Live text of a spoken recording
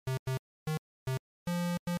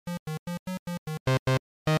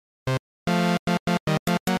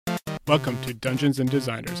Welcome to Dungeons and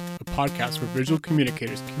Designers, a podcast where visual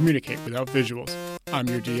communicators communicate without visuals. I'm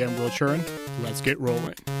your DM, Will Churin. Let's get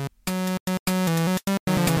rolling.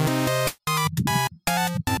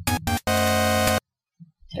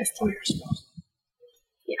 Testing your response.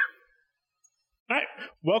 Yeah. All right.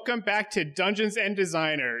 Welcome back to Dungeons and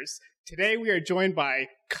Designers. Today we are joined by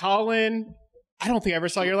Colin. I don't think I ever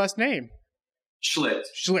saw your last name. Schlitt.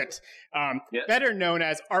 Yes. Better known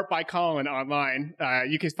as Art by Colin online.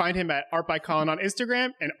 You can find him at Art by Colin on Instagram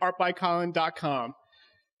and artbycolin.com.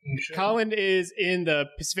 Sure. Colin is in the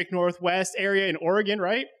Pacific Northwest area in Oregon,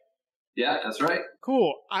 right? Yeah, that's right.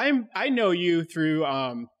 Cool. I know you through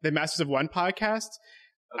the Masters of One podcast.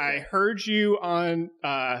 Okay. I heard you on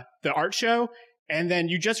the art show, and then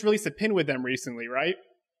you just released a pin with them recently, right?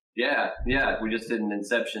 Yeah. We just did an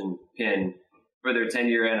Inception pin for their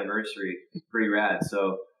 10-year anniversary. Pretty rad.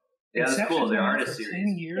 So, yeah, that's cool. Their artist series.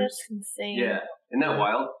 10 years? That's insane. Yeah. Isn't that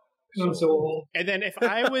wild? I'm so old. And then if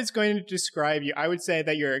I was going to describe you, I would say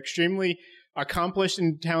that you're extremely accomplished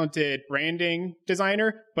and talented branding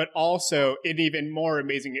designer, but also an even more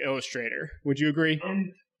amazing illustrator. Would you agree?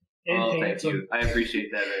 And Thank handsome. you. I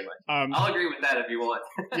appreciate that very much. I'll agree with that if you want.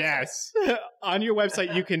 Yes. On your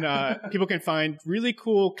website, you can people can find really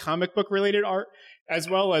cool comic book related art, as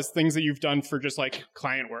well as things that you've done for just like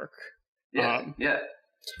client work. Yeah.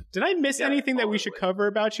 Did I miss anything that we should cover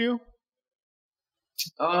about you?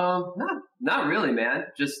 Not really, man.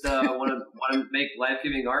 Just want to make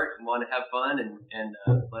life-giving art and want to have fun and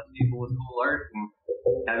bless people with cool art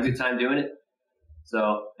and have a good time doing it.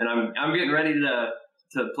 So, and I'm getting ready to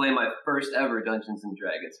play my first ever Dungeons and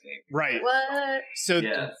Dragons game. Right. What? So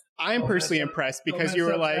Yeah. I'm personally impressed because you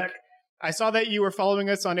were like, Zach. I saw that you were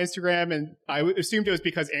following us on Instagram, and I assumed it was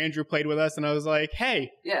because Andrew played with us, and I was like,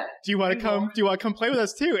 hey, Yeah. do you want to come? Do you want to come play with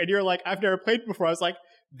us too? And you're like, I've never played before. I was like,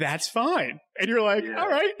 that's fine. And you're like, Yeah. all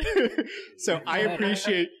right. So I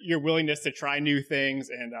appreciate your willingness to try new things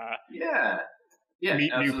and Yeah,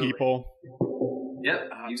 meet absolutely. new people. Yep.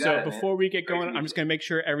 You got So it, before man. we get Great going, to meet I'm just going to make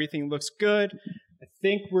sure everything looks good. I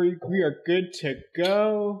think we are good to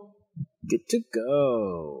go. Good to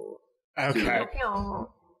go. Okay.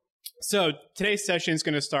 So today's session is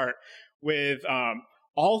going to start with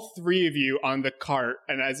all three of you on the cart.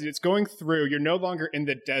 And as it's going through, you're no longer in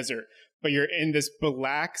the desert, but you're in this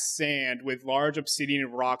black sand with large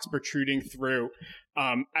obsidian rocks protruding through.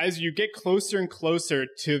 As you get closer and closer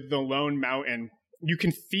to the lone mountain, you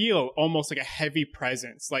can feel almost like a heavy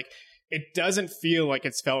presence. Like it doesn't feel like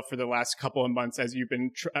it's felt for the last couple of months as you've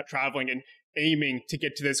been traveling and aiming to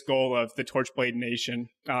get to this goal of the Torchblade Nation.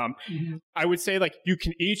 I would say like you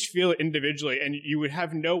can each feel it individually, and you would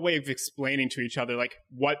have no way of explaining to each other like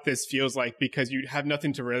what this feels like because you have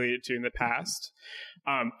nothing to relate it to in the past.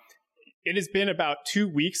 It has been about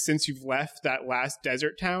 2 weeks since you've left that last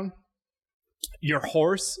desert town. Your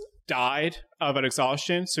horse died of an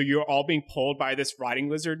exhaustion, so you're all being pulled by this riding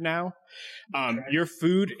lizard now. Your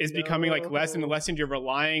food is becoming like less and less, and you're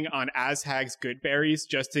relying on Azhag's good berries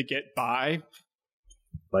just to get by.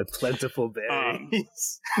 My plentiful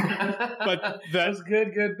berries. But Those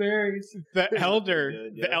good berries. the elder,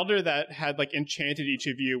 Good, the yeah. elder that had like enchanted each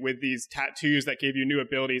of you with these tattoos that gave you new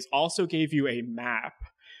abilities, also gave you a map.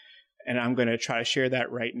 And I'm going to try to share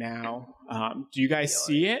that right now. Do you guys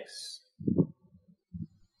see it?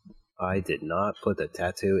 I did not put the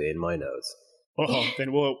tattoo in my nose. Well,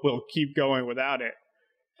 then we'll keep going without it.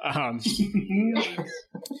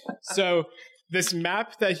 So this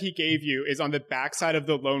map that he gave you is on the backside of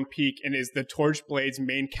the Lone Peak and is the Torchblade's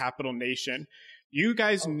main capital nation. You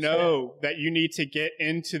guys know that you need to get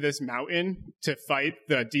into this mountain to fight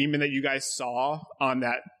the demon that you guys saw on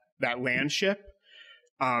that land ship.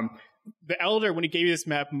 The elder, when he gave you this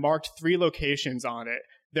map, marked 3 locations on it.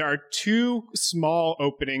 There are 2 small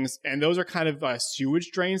openings, and those are kind of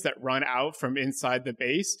sewage drains that run out from inside the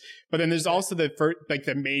base. But then there's also the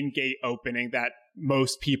main gate opening that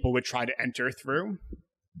most people would try to enter through.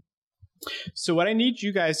 So what I need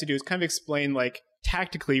you guys to do is kind of explain, like,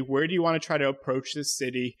 tactically, where do you want to try to approach this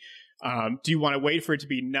city? Do you want to wait for it to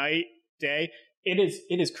be night, day?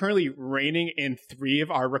 It is currently raining in 3 of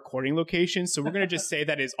our recording locations, so we're going to just say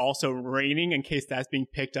that it's also raining in case that's being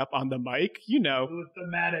picked up on the mic. You know. Ooh,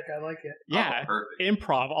 thematic. I like it. Yeah, perfect.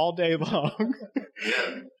 improv all day long.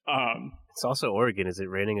 Yeah. It's also Oregon. Is it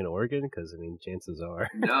raining in Oregon? Because, I mean, chances are.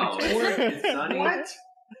 No, it's sunny. What?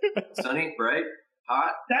 Sunny, bright,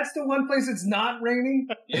 hot. That's the one place it's not raining?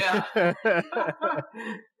 Yeah.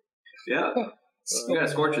 Yeah. We got a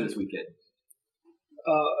scorcher this weekend.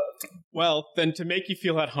 Well, then to make you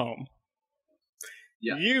feel at home,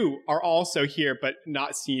 Yeah. you are also here, but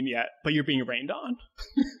not seen yet, but you're being rained on.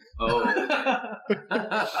 Oh,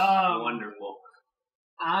 wonderful.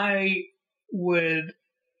 I would.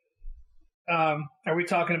 Are we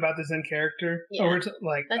talking about this in character? Yeah. Or I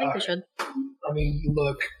think we should. I mean,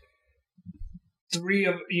 look, three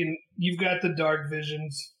of you've got the dark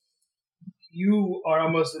visions. You are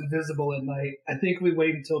almost invisible at night. I think we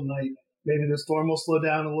wait until night. Maybe the storm will slow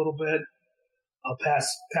down a little bit. I'll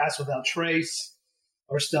pass without trace.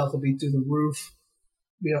 Our stealth will be through the roof.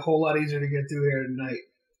 Be a whole lot easier to get through here at night.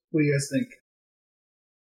 What do you guys think?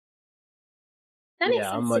 That makes Yeah,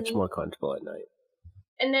 sense I'm to much me. more comfortable at night.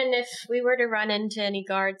 And then if we were to run into any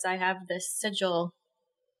guards, I have this sigil,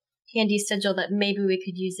 handy sigil that maybe we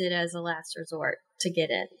could use it as a last resort to get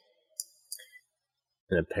in.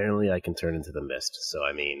 And apparently I can turn into the mist, so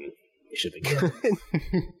I mean, it should be good.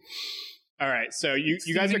 All right, so you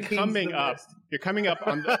guys are Stephen King's coming The up. Mist. You're coming up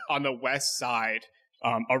on the west side,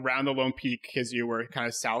 around the Lone Peak, because you were kind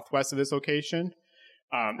of southwest of this location.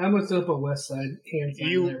 I was up a west side hands on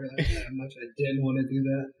You- there that much. I didn't want to do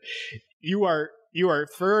that. You are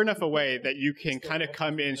far enough away that you can kind of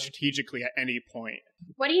come in strategically at any point.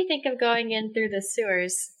 What do you think of going in through the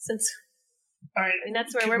sewers? Since All right, I mean,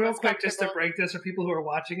 that's where we're real most quick, just to comfortable. break this for people who are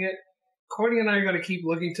watching it. Courtney and I are going to keep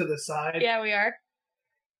looking to the side Yeah, we are.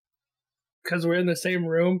 because we're in the same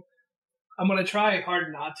room. I'm going to try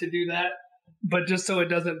hard not to do that, but just so it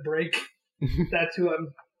doesn't break, that's who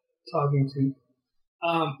I'm talking to.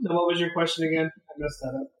 Now what was your question again? I messed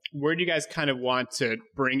that up. Where do you guys kind of want to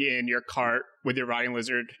bring in your cart with your riding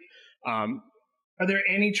lizard? Are there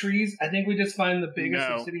any trees? I think we just find the biggest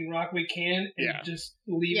No. obsidian rock we can and Yeah. just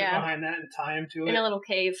leave Yeah. it behind that and tie him to In a it. little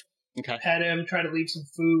cave. Okay. Pet him, try to leave some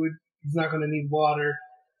food. He's not going to need water.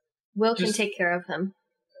 Will can Just- take care of him.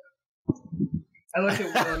 I look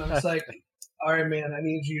at Will and I'm just like, all right, man, I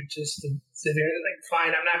need you just to sit here. Like,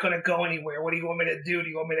 fine, I'm not going to go anywhere. What do you want me to do? Do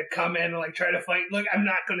you want me to come in and like try to fight? Look, I'm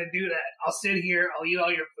not going to do that. I'll sit here. I'll eat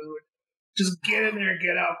all your food. Just get in there and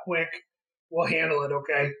get out quick. We'll handle it,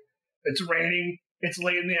 okay? It's raining. It's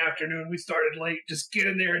late in the afternoon. We started late. Just get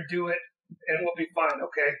in there and do it, and we'll be fine,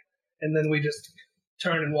 okay? And then we just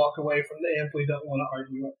turn and walk away from the imp we don't want to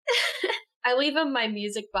argue with. I leave him my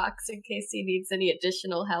music box in case he needs any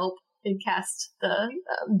additional help and cast the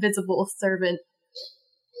visible servant.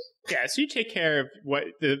 Yeah, so you take care of what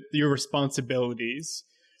your responsibilities.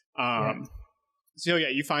 So yeah,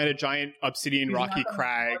 you find a giant obsidian He's rocky not-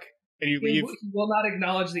 crag, and you He leave. will not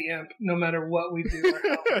acknowledge the imp, no matter what we do or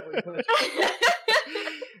how hard we push.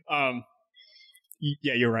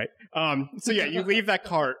 Yeah, you're right. So yeah, you leave that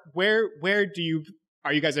cart. Where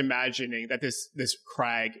are you guys imagining that this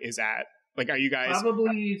crag is at? Like, are you guys?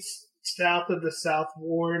 Probably south of the South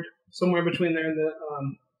Ward, somewhere between there and the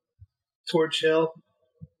Torch Hill.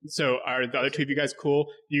 So are the other two of you guys cool?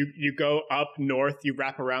 You go up north, you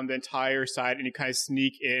wrap around the entire side, and you kind of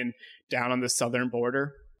sneak in down on the southern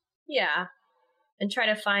border. Yeah. And try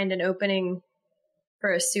to find an opening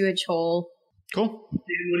for a sewage hole. Cool.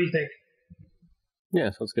 David, what do you think? Yeah,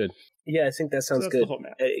 sounds good. Yeah, I think that So sounds that's good. the whole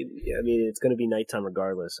map. I mean, it's going to be nighttime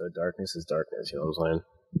regardless, so darkness is darkness, you know what I'm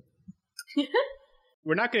saying?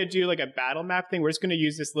 We're not going to do like a battle map thing. We're just going to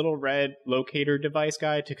use this little red locator device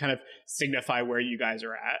guy to kind of signify where you guys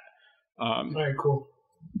are at. All right, cool.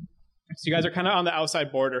 So you guys are kind of on the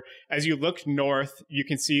outside border. As you look north, you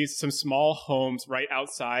can see some small homes right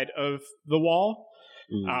outside of the wall.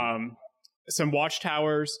 Some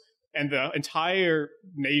watchtowers, and the entire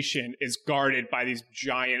nation is guarded by these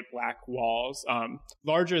giant black walls,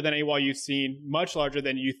 larger than any wall you've seen, much larger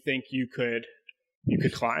than you think you could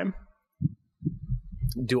climb.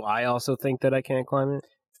 Do I also think that I can't climb it?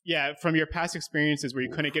 Yeah, from your past experiences where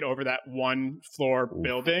you couldn't get over that one floor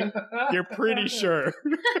building, you're pretty sure.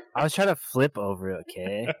 I was trying to flip over it,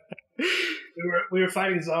 okay? We were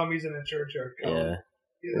fighting zombies in a churchyard. Yeah,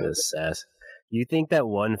 Yeah. that's sass. You think that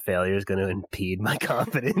one failure is going to impede my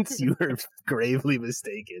confidence? You are gravely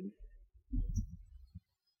mistaken.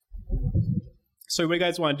 So what do you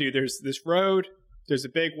guys want to do? There's this road. There's a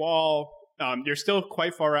big wall. You're still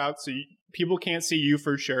quite far out, so people can't see you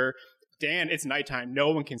for sure. Dan, it's nighttime. No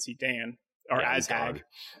one can see Dan or Yeah, I'm Azhag.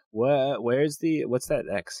 gone. What's that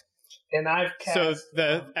X? And I've cast. So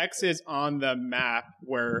the X is on the map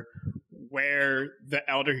where the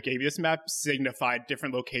elder who gave you this map signified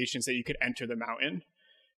different locations that you could enter the mountain.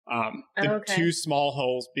 The Okay. two small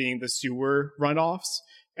holes being the sewer runoffs,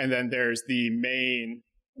 and then there's the main.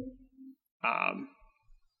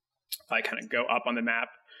 If I kind of go up on the map,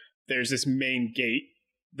 there's this main gate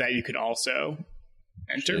that you could also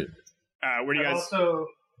enter. Where do you guys? Also,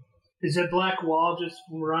 is a black wall just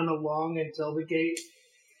run along until the gate?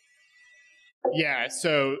 Yeah,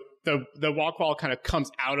 so the walk wall kind of comes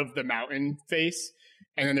out of the mountain face,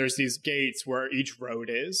 and then there's these gates where each road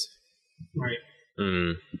is. Right.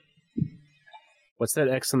 Mm. What's that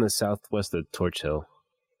X on the southwest of Torch Hill?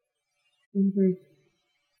 Mm-hmm.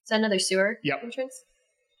 Is that another sewer entrance?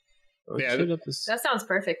 Oh, Yeah, that sounds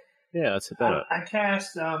perfect. Yeah, let's hit that up. I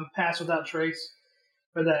cast Pass Without Trace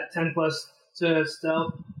for that 10 plus to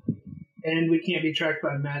stealth, and we can't be tracked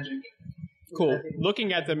by magic. Cool.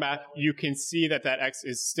 Looking at the map, you can see that X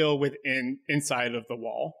is still inside of the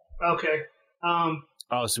wall. Okay.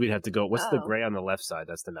 Oh, so we'd have to go. What's the gray on the left side?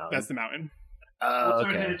 That's the mountain. That's the mountain. We'll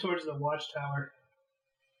start headed towards the watchtower.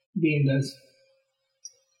 Bean does.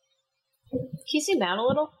 Can you zoom out a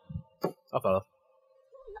little? I'll follow.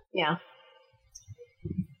 Yeah.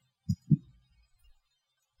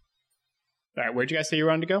 All right, where'd you guys say you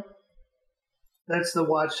wanted to go? That's the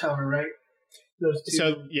watchtower, right? Those two.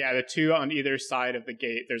 So, yeah, the two on either side of the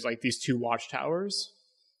gate, there's like these two watchtowers.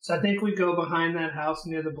 So I think we go behind that house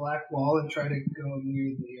near the black wall and try to go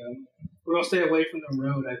near the... we're going to stay away from the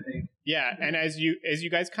road, I think. Yeah, and as you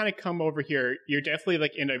guys kind of come over here, you're definitely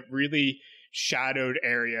like in a really shadowed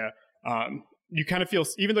area. You kind of feel,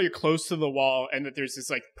 even though you're close to the wall and that there's this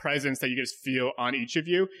like presence that you just feel on each of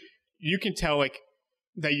you, you can tell like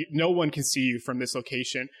that no one can see you from this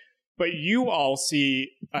location. But you all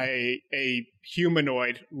see a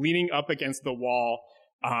humanoid leaning up against the wall,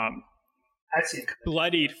 I see it.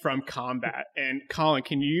 bloodied from combat. And Colin,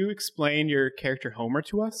 can you explain your character Homer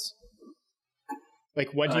to us?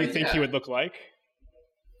 Like, what do you think he would look like?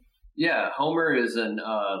 Yeah, Homer is the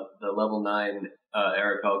level 9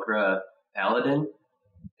 Aarakocra paladin,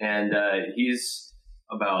 and he's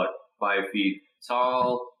about 5 feet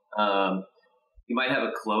tall. He might have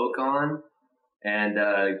a cloak on, and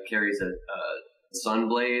carries a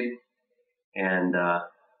sunblade, and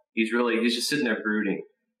he's just sitting there brooding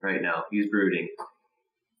right now. He's brooding.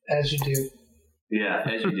 As you do. Yeah,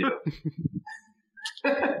 as you do.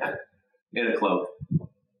 In a cloak.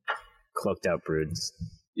 Cloaked out broods.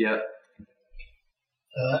 Yep.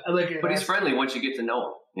 But he's friendly once you get to know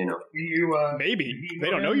him, you know. Maybe. They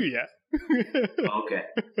don't know you yet. Okay.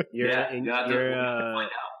 You're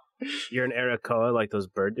an Aarakocra, like those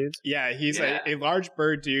bird dudes? Yeah, he's a large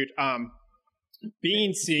bird dude.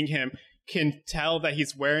 Bean, seeing him, can tell that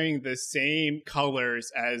he's wearing the same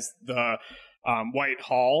colors as the White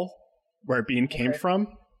Hall where Bean came from.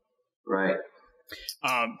 Right.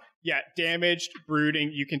 Yeah, damaged,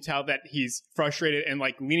 brooding. You can tell that he's frustrated and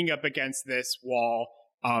like leaning up against this wall,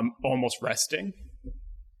 almost resting.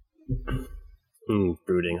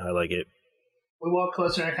 Brooding. I like it. We walk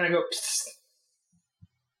closer and I kind of go, Psst.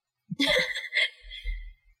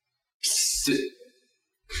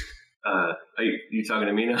 Are you talking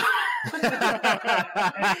to me now?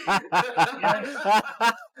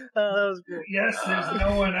 Yes, there's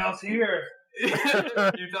no one else here.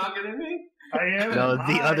 You talking to me? I am. No,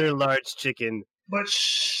 the other large chicken. But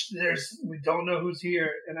we don't know who's here,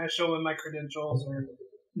 and I show him my credentials or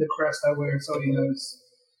the crest I wear, so he knows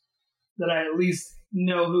that I at least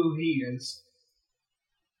know who he is,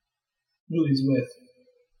 who he's with.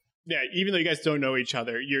 Yeah, even though you guys don't know each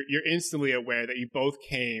other, you're instantly aware that you both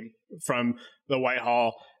came from the White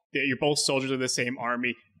Hall, that you're both soldiers of the same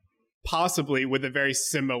army, possibly with a very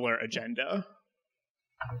similar agenda.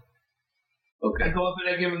 Okay. I go up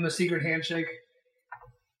and I give him the secret handshake.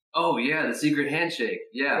 Oh yeah, the secret handshake.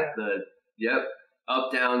 Yeah. Yep.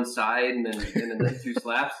 Up, down, side, and then the 2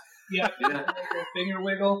 slaps. Yeah. Yeah. The finger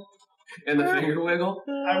wiggle. And the finger wiggle.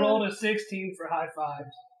 I rolled a 16 for high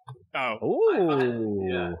fives. Oh. Ooh.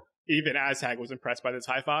 Yeah. Even Azhag was impressed by this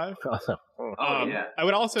high five. Yeah. I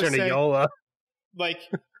would also Turn say, to Yola. like,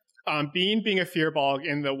 Bean being a Fearbog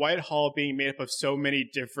and the White Hall being made up of so many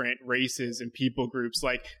different races and people groups,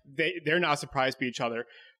 like, they're not surprised by each other.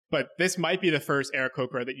 But this might be the first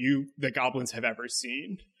Aarakocra that the goblins have ever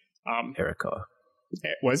seen. Aarakocra.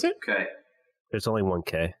 Was it? Okay. There's only one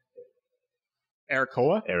K.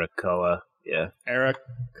 Aarakocra? Aarakocra. Yeah.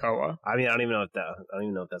 Aarakocra. I mean, I don't even know if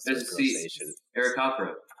that's the There's pronunciation.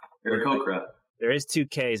 Aarakocra. There is 2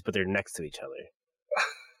 Ks, but they're next to each other.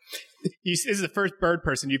 This is the first bird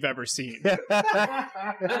person you've ever seen.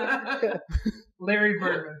 Larry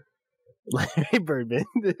Birdman. Larry Birdman.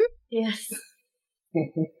 Yes. So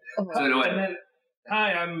do And I. then,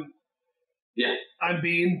 hi, I'm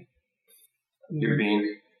Bean. You're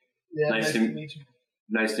Bean. Yeah, Nice nice to to meet you.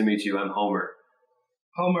 Nice to meet you. I'm Homer.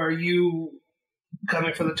 Homer, are you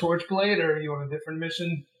coming for the Torchblade, or are you on a different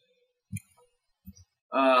mission?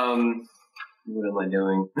 What am I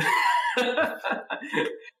doing?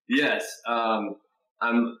 Yes.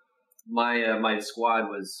 My squad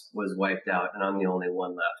was wiped out, and I'm the only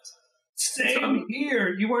one left. Same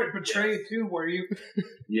here. You weren't betrayed too, were you?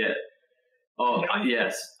 Yeah. Oh,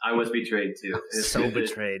 yes. I was betrayed too.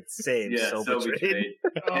 Betrayed. Same. Yeah, so betrayed.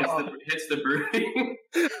 Hits the brooding.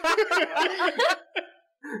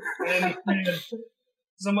 And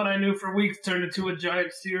someone I knew for weeks turned into a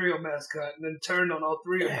giant cereal mascot and then turned on all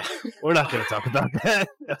three of them. We're not going to talk about that.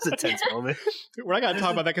 That was a tense moment. We're not going to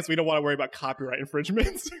talk about that because we don't want to worry about copyright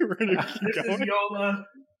infringements. We're going to keep This going. is Yola.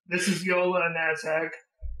 This is Yola and Azhag,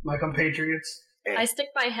 my compatriots. I stick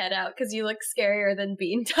my head out because you look scarier than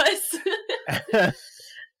Bean does.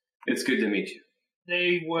 It's good to meet you.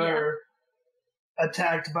 They were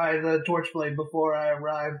attacked by the Torchblade before I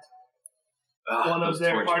arrived. One of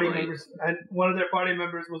their party members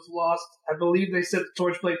was lost. I believe they said the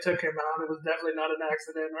Torchblade took him out. It was definitely not an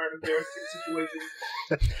accident or an embarrassing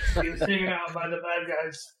situation. He was taken out by the bad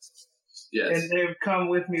guys. Yes. And they've come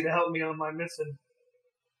with me to help me on my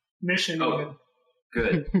mission. Oh, even.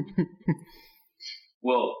 good.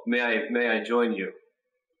 Well, may I join you?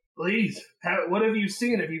 Please. What have you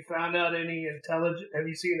seen? Have you found out any intelligence? Have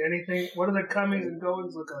you seen anything? What are the comings and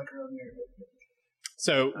goings look like around here?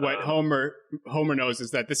 So what Homer knows is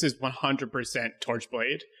that this is 100%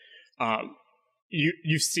 Torchblade.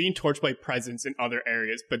 You've seen Torchblade presence in other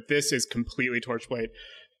areas, but this is completely Torchblade.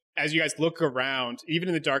 As you guys look around, even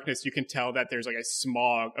in the darkness, you can tell that there's like a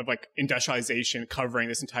smog of like industrialization covering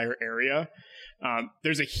this entire area.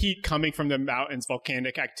 There's a heat coming from the mountains,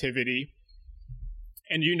 volcanic activity,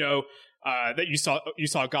 and you know that you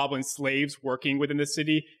saw goblin slaves working within the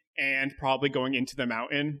city and probably going into the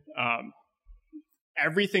mountain.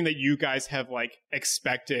 Everything that you guys have like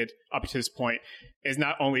expected up to this point is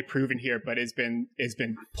not only proven here, but has been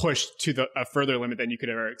pushed to a further limit than you could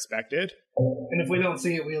have ever expected. And if we don't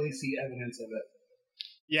see it, we at least see evidence of it.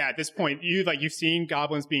 Yeah, at this point, you've seen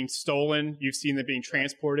goblins being stolen, you've seen them being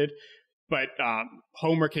transported, but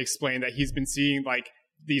Homer can explain that he's been seeing like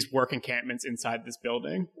these work encampments inside this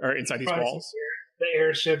building or inside these walls. The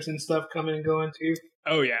airships and stuff coming and going too.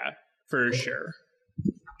 Oh yeah, for sure.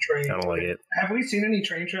 Train. I don't like it. Have we seen any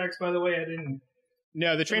train tracks? By the way, I didn't.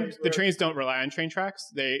 No, the trains don't rely on train tracks.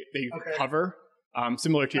 They hover,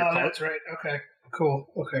 similar to your car. That's right. Okay, cool.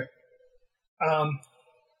 Okay.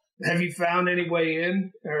 Have you found any way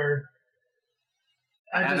in, or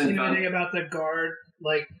I just seen anything about the guard,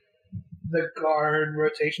 like the guard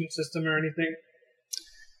rotation system or anything?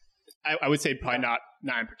 I would say probably not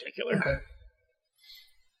in particular. Okay.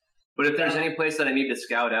 But if there's any place that I need to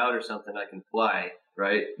scout out or something, I can fly,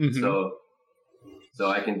 right? Mm-hmm. So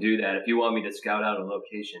I can do that. If you want me to scout out a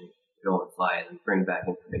location, go and fly and bring back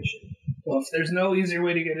information. Well, if there's no easier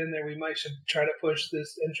way to get in there, we should try to push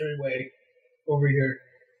this entryway over here.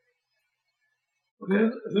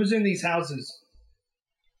 Okay. Who's in these houses?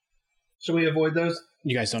 Should we avoid those?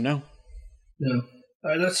 You guys don't know? No.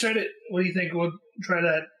 All right, let's try to. What do you think? We'll try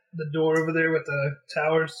the door over there with the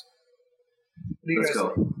towers. What do you Let's guys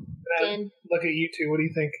go. think? Look at you two. What do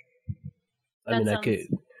you think? I mean, I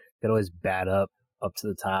could always bat up to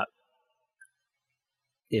the top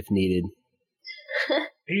if needed.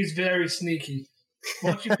 He's very sneaky.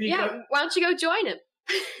 Why don't you peek up? Why don't you go join him?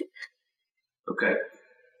 Okay.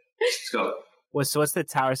 Let's go. What's the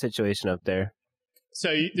tower situation up there?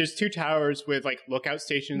 So there's two towers with like lookout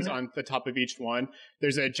stations on the top of each one.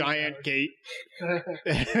 There's a giant gate.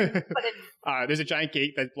 There's a giant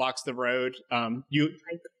gate that blocks the road.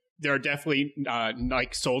 There are definitely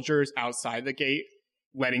like soldiers outside the gate,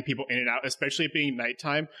 letting people in and out, especially it being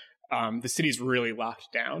nighttime. The city's really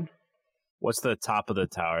locked down. What's the top of the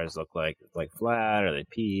towers look like? Like flat? Are they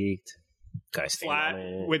peaked? Guys Flat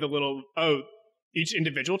with a little each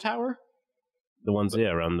individual tower. The ones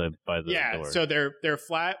around by the door. So they're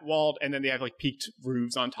flat walled, and then they have like peaked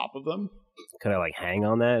roofs on top of them. Could I like hang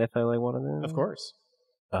on that if I like wanted to? Of course.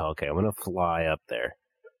 Oh, okay. I'm gonna fly up there.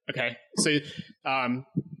 Okay, so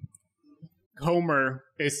Homer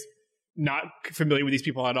is not familiar with these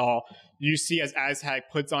people at all. You see as Azhag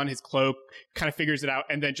puts on his cloak, kind of figures it out,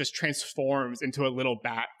 and then just transforms into a little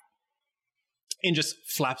bat and just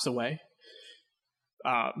flaps away.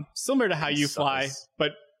 Similar to how you fly,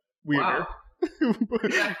 but weirder. Wow. What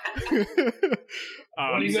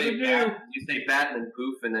do you say? Bat, you say bat and then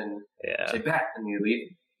poof, and then say bat and you leave.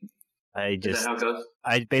 Is that how it goes?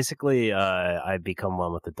 I basically I become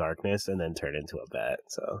one with the darkness and then turn into a bat.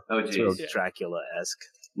 So it's real Dracula-esque,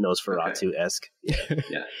 Nosferatu-esque.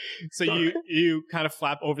 Yeah. So you kind of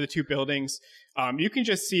flap over the two buildings. You can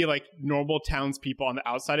just see like normal townspeople on the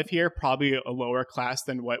outside of here, probably a lower class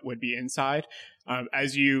than what would be inside.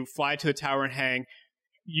 As you fly to the tower and hang,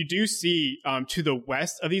 you do see to the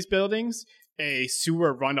west of these buildings a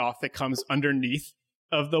sewer runoff that comes underneath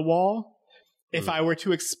of the wall. If I were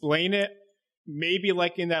to explain it, maybe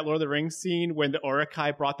like in that Lord of the Rings scene when the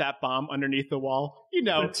Uruk-hai brought that bomb underneath the wall. You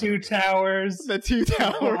know, the two towers. The two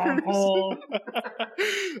towers.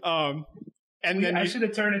 And then I should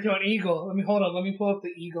have turned into an eagle. Let me pull up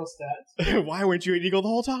the eagle stats. Why weren't you an eagle the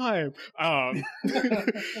whole time?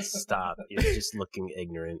 Stop! You're just looking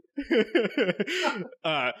ignorant.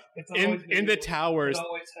 In the towers,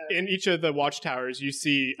 in each of the watchtowers, you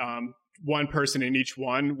see one person in each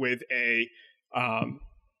one with a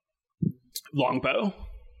longbow.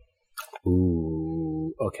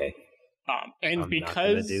 Ooh, okay. And I'm because not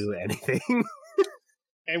gonna do anything,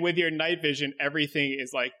 and with your night vision, everything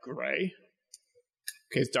is like gray.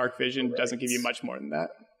 Because dark vision doesn't give you much more than that.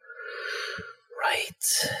 Right.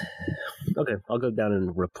 Okay, I'll go down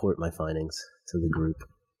and report my findings to the group.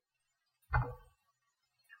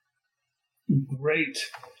 Great.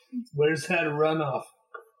 Where's that runoff?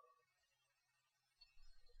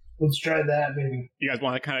 Let's try that, maybe. You guys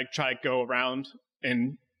want to kind of try to go around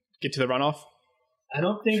and get to the runoff? I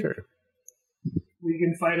don't think we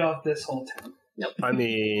can fight off this whole town. Yep. I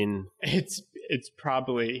mean, it's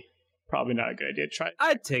probably not a good idea to try.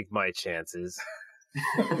 I'd take my chances.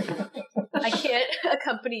 I can't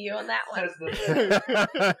accompany you on that one.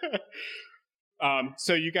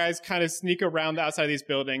 So you guys kind of sneak around the outside of these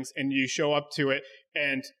buildings and you show up to it,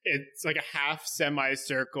 and it's like a half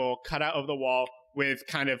semicircle cut out of the wall with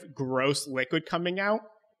kind of gross liquid coming out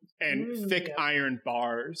and thick iron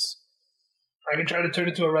bars. I can try to turn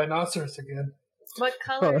into a rhinoceros again. What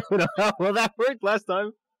color? Well, that worked last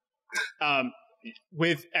time.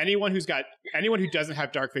 With anyone who doesn't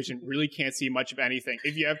have dark vision really can't see much of anything.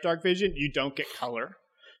 If you have dark vision, you don't get color.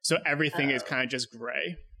 So everything is kind of just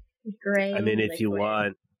gray. Gray. I mean, if you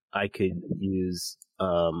want, I could use,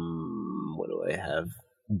 what do I have?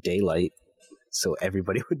 Daylight. So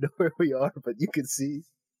everybody would know where we are, but you can see.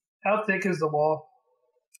 How thick is the wall?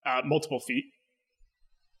 Multiple feet.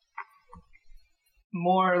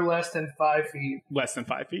 More or less than 5 feet? Less than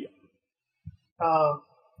 5 feet.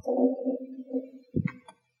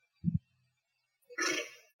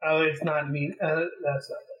 Oh, it's not me. That's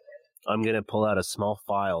not. I'm going to pull out a small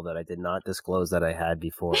file that I did not disclose that I had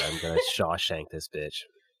before. I'm going to Shawshank this bitch.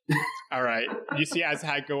 All right. You see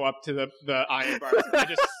Azhag go up to the iron bars and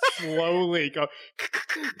just slowly go.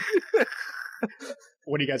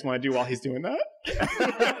 What do you guys want to do while he's doing that?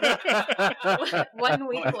 1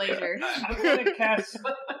 week later. I'm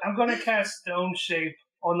gonna cast Stone Shape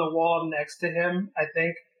on the wall next to him, I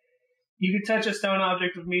think. You can touch a stone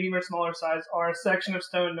object of medium or smaller size, or a section of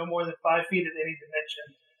stone no more than 5 feet in any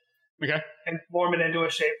dimension. Okay. And form it into a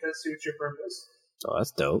shape that suits your purpose. Oh,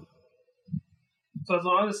 that's dope. So as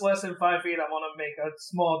long as it's less than 5 feet, I want to make a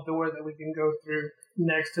small door that we can go through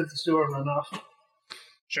next to the sewer runoff.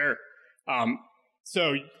 Sure.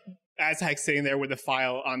 So Azhag's sitting there with a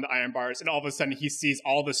file on the iron bars, and all of a sudden he sees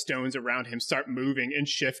all the stones around him start moving and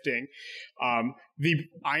shifting. The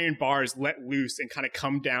iron bars let loose and kind of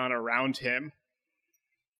come down around him.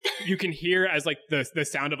 You can hear as like the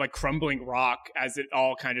sound of like crumbling rock as it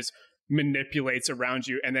all kind of just manipulates around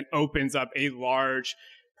you, and then opens up a large,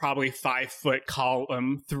 probably 5-foot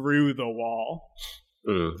column through the wall.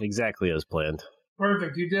 Exactly as planned.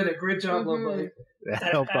 Perfect, you did it. Great job, little buddy.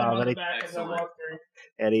 No problem.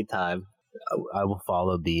 Anytime. I will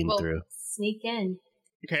follow Bean through. Sneak in.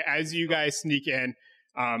 Okay, as you guys sneak in,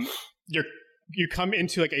 you come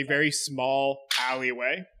into like a very small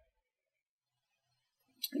alleyway.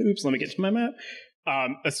 Oops, let me get to my map.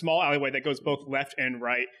 A small alleyway that goes both left and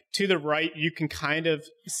right. To the right, you can kind of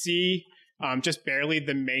see just barely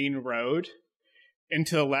the main road. And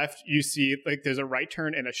to the left, you see like there's a right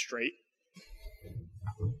turn and a straight.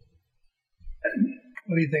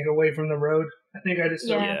 What do you think? Away from the road? I think I just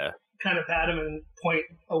kind of pat him and point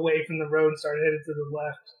away from the road and start headed to the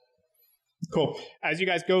left. Cool. As you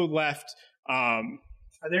guys go left, are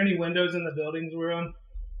there any windows in the buildings we're on?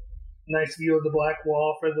 Nice view of the black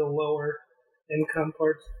wall for the lower income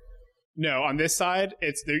parts. No, on this side,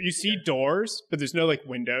 it's there. You see doors, but there's no like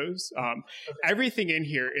windows. Everything in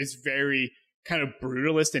here is very kind of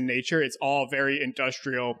brutalist in nature. It's all very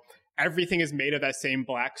industrial. Everything is made of that same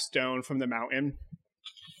black stone from the mountain.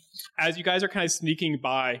 As you guys are kind of sneaking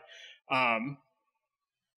by,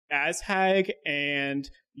 Azhag and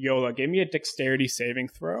Yola, give me a dexterity saving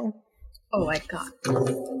throw. Oh my god.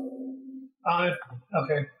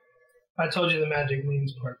 Okay. I told you the magic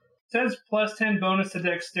means part. It says plus 10 bonus to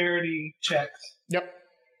dexterity checks. Yep.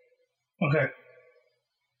 Okay.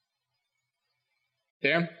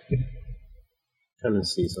 Dan? Trying to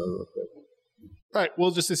see something real quick. All right,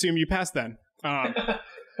 we'll just assume you pass then.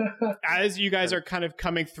 As you guys are kind of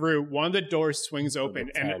coming through, one of the doors swings open,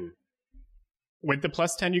 and with the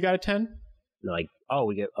plus 10, you got a 10? No,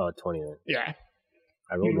 we get 20 then. Yeah.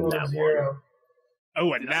 I rolled You a rolled nat 0. 1.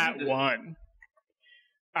 Oh, and that one.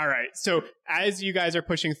 All right. So as you guys are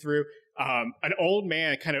pushing through, an old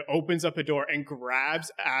man kind of opens up a door and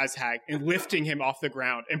grabs Azhag and lifting him off the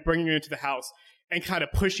ground and bringing him into the house and kind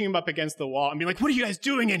of pushing him up against the wall and be like, "What are you guys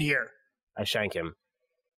doing in here?" I shank him.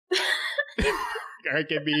 All right,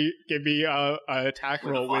 give me a attack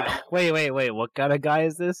roll with Wait. What kind of guy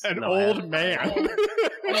is this? an old man.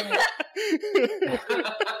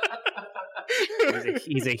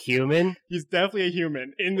 He's a human. He's definitely a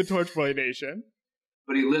human in the Torchblade Nation.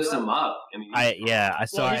 But he lifts him up. I mean,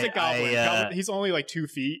 He's a goblin. He's only like 2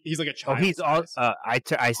 feet. He's like a child.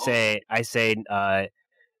 I say,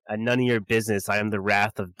 none of your business. I am the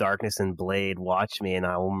wrath of darkness and blade. Watch me, and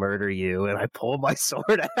I will murder you. And I pull my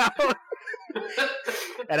sword out,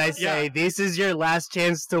 and I say, "This is your last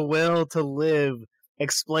chance to live.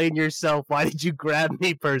 Explain yourself. Why did you grab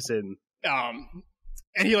me, person?"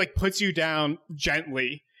 And he like puts you down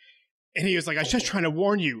gently, and he was like, "I was just trying to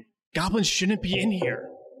warn you. Goblins shouldn't be in here."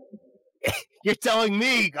 You're telling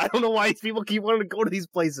me. I don't know why people keep wanting to go to these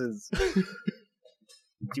places.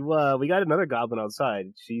 We got another goblin outside.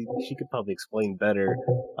 She could probably explain better.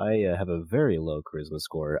 I have a very low charisma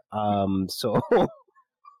score. So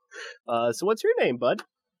what's your name, bud?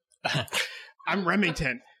 I'm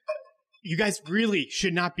Remington. You guys really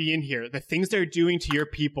should not be in here. The things they're doing to your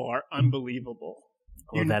people are unbelievable.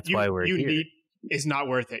 Well, that's why we're here. It's not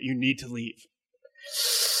worth it. You need to leave.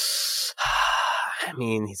 I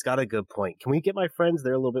mean, he's got a good point. Can we get my friends?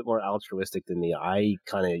 They're a little bit more altruistic than me.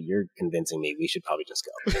 You're convincing me. We should probably just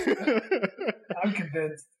go. I'm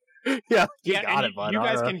convinced. Yeah, you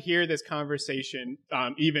guys can hear this conversation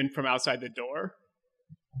even from outside the door.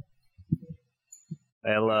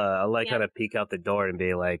 I'll kind of peek out the door and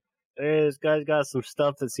be like, "Hey, this guy's got some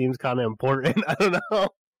stuff that seems kind of important." I don't know.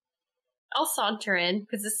 I'll saunter in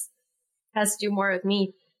because this has to do more with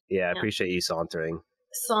me. Yeah, I appreciate you sauntering.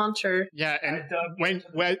 Saunter. Yeah, and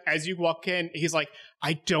when as you walk in, he's like,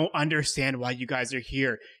 "I don't understand why you guys are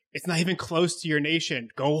here. It's not even close to your nation.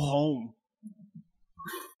 Go home."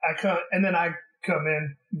 I come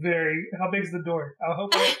in very. How big's the door? I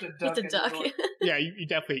hope I have to duck. It's a duck. Yeah, you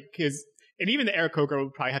definitely and even the Aarakocra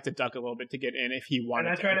would probably have to duck a little bit to get in if he wanted.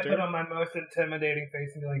 And I try to put on my most intimidating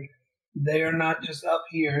face and be like, "They are not just up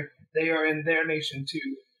here; they are in their nation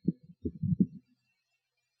too."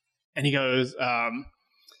 And he goes,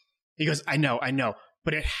 I know,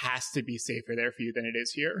 but it has to be safer there for you than it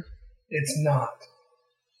is here. It's not.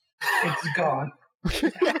 It's gone.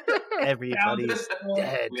 Everybody's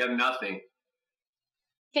dead. We have nothing.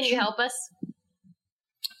 Can you help us?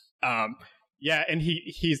 Yeah, and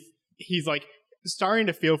he's like starting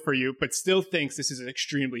to feel for you, but still thinks this is an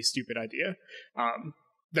extremely stupid idea. I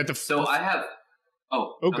have.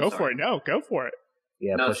 Go for it. No, go for it.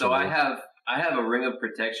 Yeah. No, so I have a ring of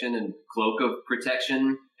protection and cloak of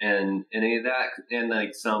protection and any of that, and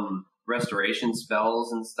like some restoration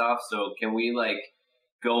spells and stuff. So can we like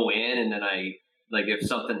go in and then if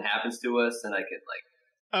something happens to us, then I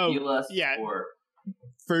can heal us? Yeah, or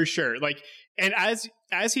for sure. Like, and as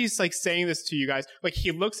he's like saying this to you guys, like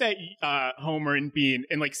he looks at Homer and Bean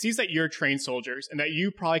and like sees that you're trained soldiers and that you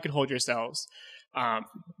probably could hold yourselves,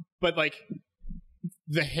 but like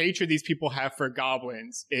the hatred these people have for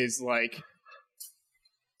goblins is like.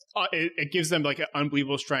 It gives them like an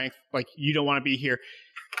unbelievable strength. Like you don't want to be here.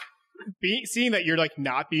 Seeing that you're like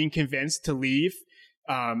not being convinced to leave,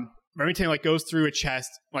 Remington like goes through a chest,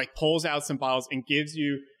 like pulls out some bottles and gives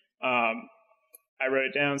you. I wrote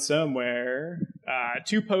it down somewhere.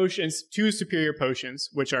 2 potions, 2 superior potions,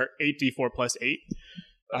 which are 8d4 plus 8.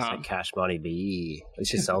 That's like cash money, be. We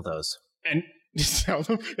should sell those. And sell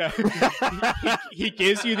them. He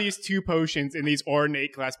gives you these 2 potions in these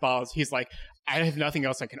ornate glass bottles. He's like, I have nothing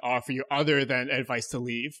else I can offer you other than advice to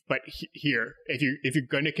leave. But here, if you're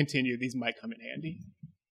going to continue, these might come in handy.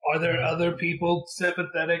 Are there other people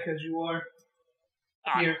sympathetic as you are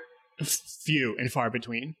here? Few and far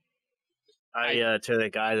between. I turn to the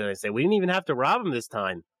guys and I say, "We didn't even have to rob him this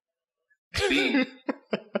time." Bean,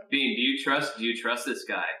 do you trust this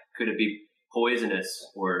guy? Could it be poisonous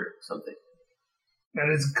or something?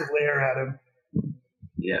 And just glare at him.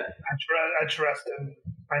 Yeah, I trust him.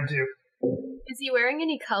 I do. Is he wearing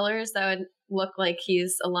any colors that would look like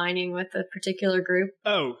he's aligning with a particular group?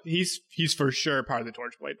 Oh, he's for sure part of the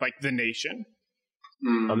Torchblade, like the nation.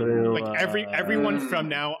 Like everyone from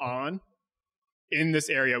now on in this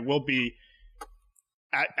area will be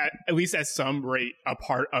at least at some rate a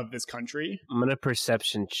part of this country. I'm gonna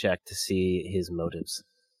perception check to see his motives.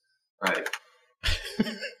 Right.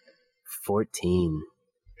 14.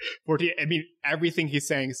 14. I mean, everything he's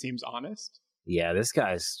saying seems honest. Yeah, this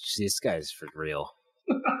guy's for real.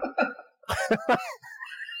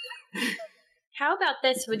 How about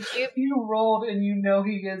this? Would you? You rolled and you know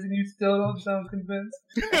he is, and you still don't sound convinced.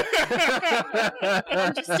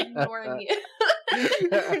 I'm just ignoring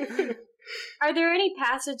you. Are there any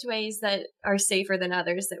passageways that are safer than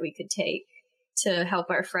others that we could take to help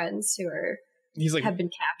our friends who have been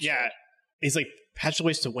captured? Yeah. He's like,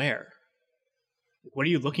 passageways to where? What are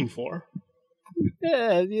you looking for?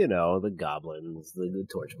 Yeah, the goblins, the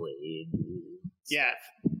torchblade. Yeah.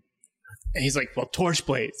 And he's like, well,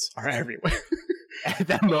 torchblades are everywhere. At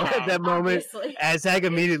that moment, Aztag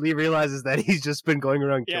immediately realizes that he's just been going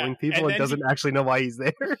around killing people and doesn't actually know why he's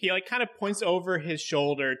there. He like kind of points over his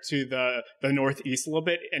shoulder to the northeast a little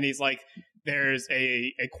bit, and he's like, there's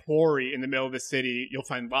a quarry in the middle of the city. You'll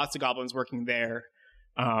find lots of goblins working there.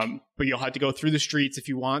 But you'll have to go through the streets if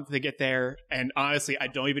you want to get there. And honestly, I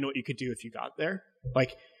don't even know what you could do if you got there.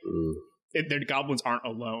 Like, the goblins aren't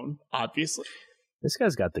alone, obviously. This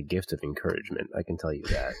guy's got the gift of encouragement, I can tell you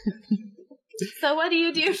that. So what do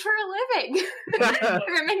you do for a living?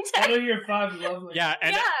 I know you're 5 lovely. Yeah,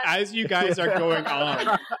 and as you guys are going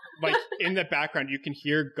on, like in the background, you can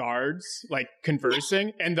hear guards like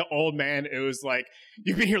conversing, and the old man, it was like,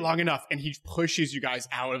 you've been here long enough, and he pushes you guys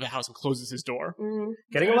out of the house and closes his door. Mm-hmm.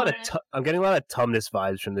 I'm getting a lot of Tumnus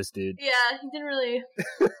vibes from this dude. Yeah, he didn't really.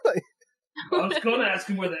 I was going to ask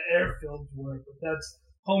him where the airfields were, but that's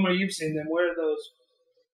Homer. You've seen them. Where are those?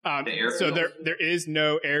 So there is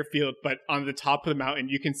no airfield, but on the top of the mountain,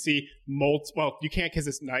 you can see multiple. Well, you can't because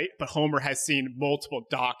it's night, but Homer has seen multiple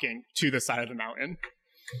docking to the side of the mountain.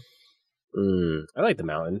 I like the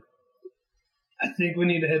mountain. I think we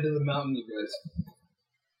need to head to the mountain, you guys.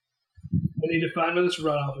 We need to find where this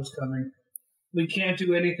runoff is coming. We can't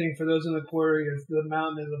do anything for those in the quarry if the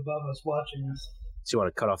mountain is above us watching us. So you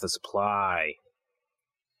want to cut off the supply?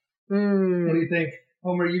 What do you think?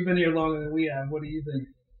 Homer, you've been here longer than we have. What do you think?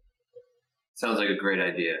 Sounds like a great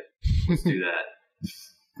idea. Let's do that.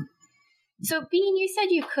 So, Bean, you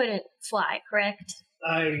said you couldn't fly, correct?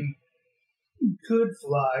 I could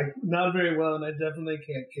fly. Not very well, and I definitely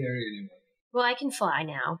can't carry anyone. Well, I can fly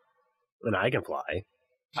now. And I can fly.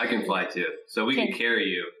 I can fly too, so we can carry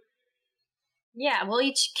you. Yeah, we'll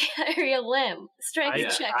each carry a limb.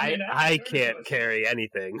 Strength check. I can't carry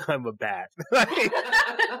anything. I'm a bat.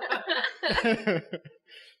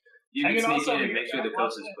 You can sneak in and make sure the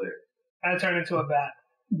coast is clear. I turn into a bat.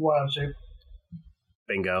 Wild shape.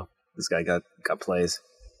 Bingo. This guy got plays.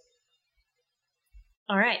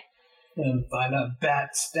 All right. And find out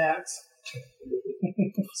bat stats.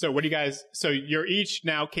 So what do you guys... So you're each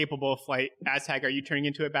now capable of flight. Aztag, are you turning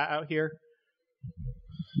into a bat out here?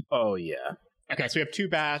 Oh, yeah. Okay, so we have 2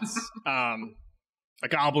 bats, a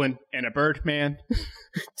goblin, and a birdman.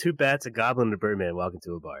 2 bats, a goblin, and a birdman walk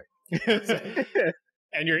into a bar.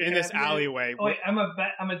 And you're in this alleyway. Oh, wait, I'm a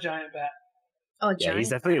bat. I'm a giant bat. Oh, yeah, he's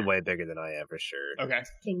definitely way bigger than I am, for sure. Okay.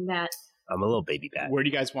 King bat. I'm a little baby bat. Where do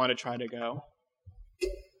you guys want to try to go?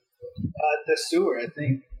 The sewer, I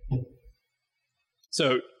think.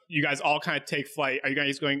 So you guys all kind of take flight. Are you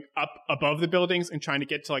guys going up above the buildings and trying to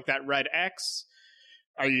get to like that red X?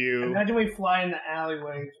 Are you... Imagine we fly in the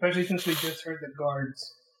alleyway, especially since we just heard the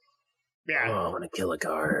guards. Yeah. Oh, I want to kill a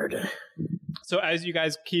guard. So as you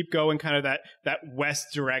guys keep going kind of that west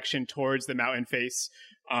direction towards the mountain face,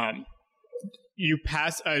 you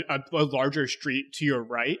pass a larger street to your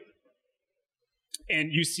right,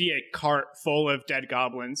 and you see a cart full of dead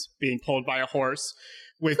goblins being pulled by a horse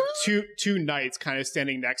with two knights kind of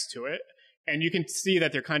standing next to it. And you can see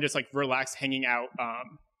that they're kind of just like relaxed, hanging out,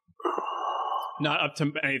 not up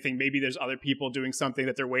to anything. Maybe there's other people doing something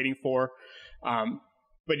that they're waiting for.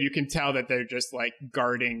 But you can tell that they're just like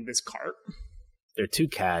guarding this cart. They're too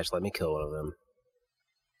cash. Let me kill one of them.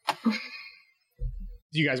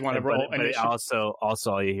 Do you guys want to roll? But also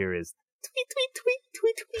all you hear is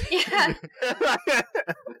tweet. Yeah.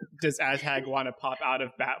 Does Aztag want to pop out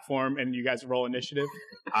of bat form and you guys roll initiative?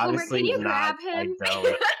 Obviously Homer, can you not. grab him? I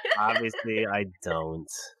don't. Obviously, I don't.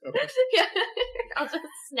 Okay. Yeah. I'll just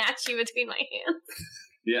snatch you between my hands.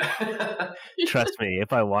 Yeah. Trust me,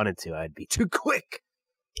 if I wanted to, I'd be too quick.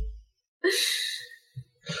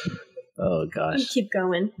 Oh gosh. You keep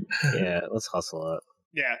going. Yeah, let's hustle up.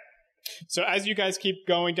 Yeah. So as you guys keep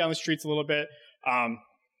going down the streets a little bit,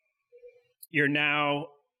 you're now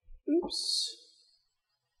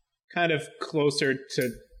kind of closer to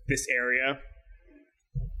this area.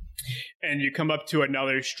 And you come up to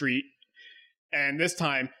another street. And this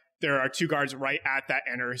time there are 2 guards right at that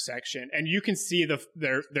intersection. And you can see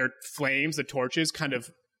their flames, the torches kind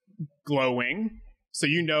of glowing So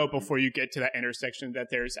you know before you get to that intersection that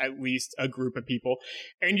there's at least a group of people,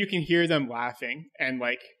 and you can hear them laughing and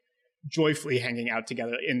like joyfully hanging out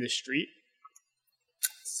together in the street.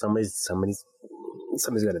 Somebody's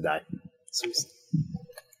gonna die.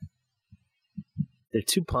 They're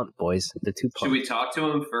too pumped, boys. They're too pumped. Should we talk to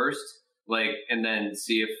them first, like, and then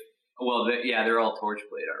see if? Well, they're all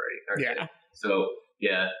Torchblade already, aren't they? So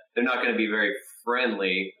yeah, they're not going to be very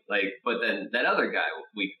friendly. Like, but then that other guy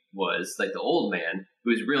was like the old man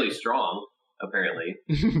who was really strong, apparently.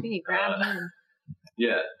 You grab him.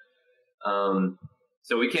 Yeah.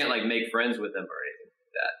 So we can't like make friends with them or anything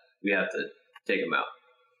like that. We have to take them out,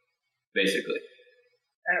 basically.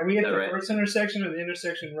 Are we at the right? first intersection or the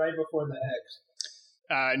intersection right before the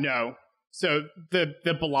X? No. So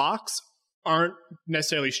the blocks aren't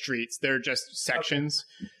necessarily streets; they're just sections.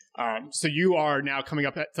 Okay. So you are now coming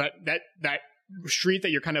up at that street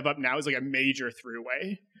that you're kind of up now is like a major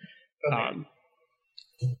throughway. Okay.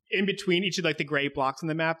 In between each of like the gray blocks on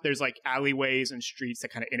the map, there's like alleyways and streets that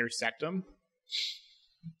kind of intersect them.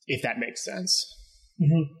 If that makes sense.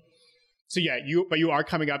 Mm-hmm. So yeah, you are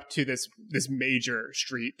coming up to this major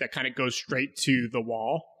street that kind of goes straight to the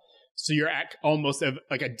wall. So you're at almost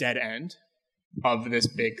like a dead end of this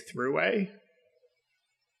big throughway.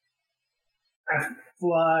 I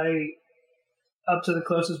fly up to the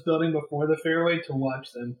closest building before the fairway to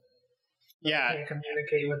watch them. Yeah. I can't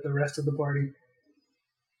communicate with the rest of the party.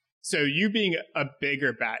 So you being a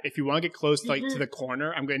bigger bat, if you want to get close like to the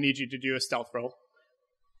corner, I'm going to need you to do a stealth roll.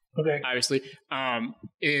 Okay. Obviously.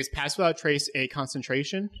 Is Pass Without Trace a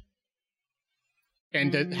concentration?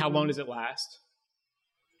 And how long does it last?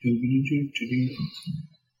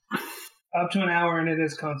 Up to an hour, and it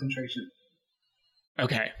is concentration.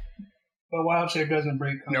 Okay. But Wild Shape doesn't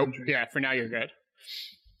break concentration. Nope. Yeah, for now you're good.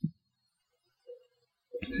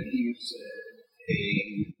 You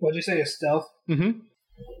said what'd you say, a stealth? Mm-hmm.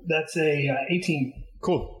 That's a 18.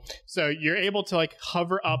 Cool. So you're able to like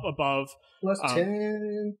hover up above. Plus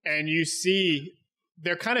 10. And you see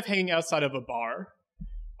they're kind of hanging outside of a bar.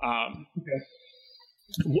 Okay.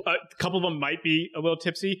 A couple of them might be a little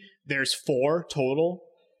tipsy. There's 4 total.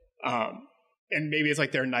 And maybe it's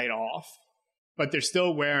like their night off. But they're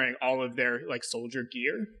still wearing all of their like soldier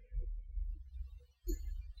gear.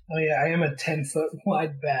 Oh yeah, I am a 10-foot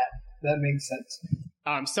wide bat. That makes sense.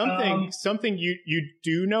 Something you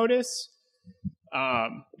do notice,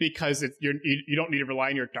 because you don't need to rely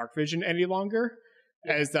on your dark vision any longer,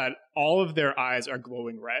 is that all of their eyes are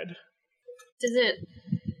glowing red. Does it?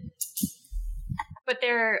 But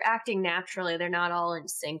they're acting naturally. They're not all in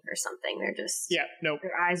sync or something. They're just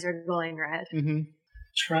Their eyes are glowing red. Mm-hmm.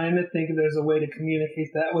 Trying to think if there's a way to communicate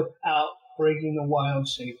that without breaking the Wild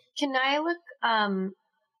Shape. Can I look?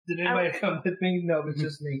 Did anybody come with me? No, it's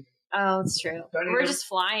just me. Oh, it's true. We're just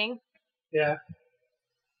flying. Yeah.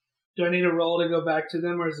 Do I need a roll to go back to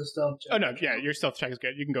them, or is it stealth check? Oh no, yeah, your stealth check is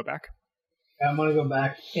good. You can go back. Yeah, I'm gonna go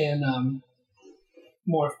back and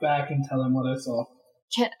morph back and tell them what I saw.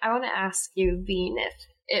 I want to ask you, Bean, if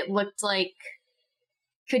it looked like,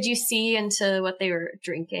 could you see into what they were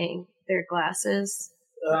drinking? Their glasses?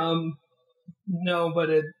 No, but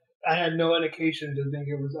I had no indication to think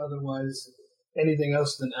it was otherwise anything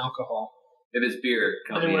else than alcohol. If it's beer,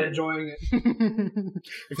 come they were in. enjoying it.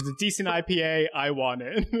 If it's a decent IPA, I want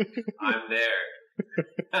it. I'm there.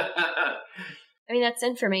 I mean, that's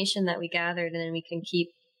information that we gathered, and then we can keep.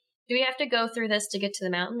 Do we have to go through this to get to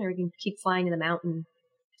the mountain, or we can keep flying to the mountain?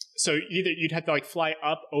 So either you'd have to like fly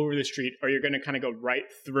up over the street, or you're going to kind of go right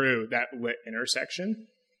through that lit intersection.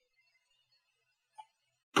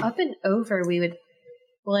 Up and over, we would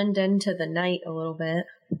blend into the night a little bit.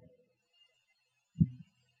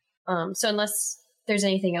 So unless there's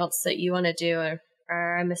anything else that you want to do,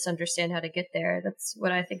 or I misunderstand how to get there, that's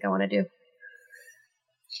what I think I want to do.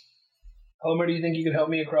 Homer, do you think you could help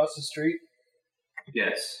me across the street?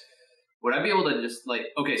 Yes. Would I be able to just like?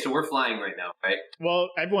 Okay, so we're flying right now, right? Well,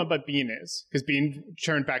 everyone but Bean is, because Bean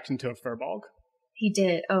turned back into a furbolg. He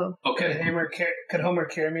did. Oh. Okay. Could Homer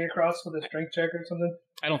carry me across with a strength check or something?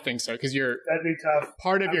 I don't think so, because that'd be tough.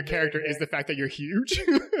 Part of your character is the fact that you're huge.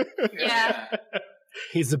 Yeah.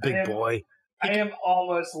 He's a big boy. I am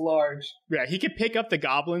almost large. Yeah, he could pick up the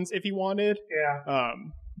goblins if he wanted. Yeah.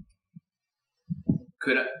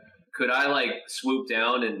 Could I like swoop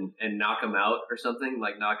down and knock him out or something?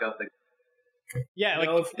 Like knock out the. Yeah,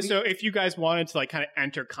 like so. If you guys wanted to like kind of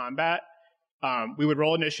enter combat, we would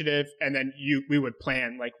roll initiative, and then we would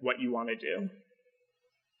plan like what you want to do.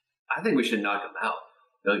 I think we should knock him out.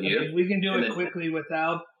 Don't you? We can do it quickly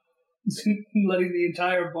without letting the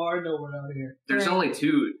entire bar know we're out here. There's only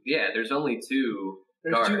 2. Yeah, there's only 2.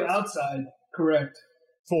 There's guards. 2 outside. Correct.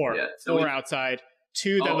 4. Yeah, so 4 outside.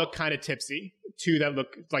 2 that look kind of tipsy, 2 that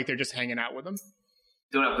look like they're just hanging out with them.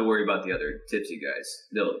 Don't have to worry about the other tipsy guys.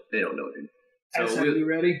 They don't know it. So you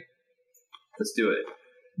ready? Let's do it.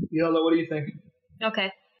 Yola, what do you think?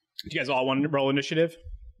 Okay. Do you guys all want to roll initiative?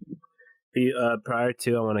 Prior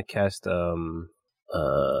to, I want to cast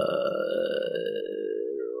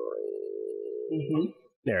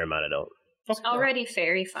Never mind, I don't. It's already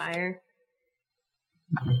fairy fire.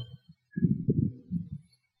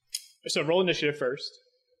 So roll initiative first.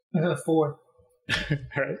 4. All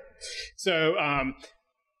right. So,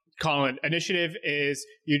 Colin, initiative is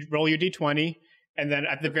you roll your d20, and then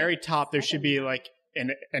at the very top there should be like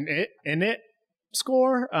an it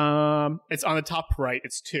score. It's on the top right.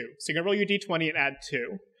 It's 2. So you're gonna roll your d20 and add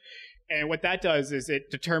 2. And what that does is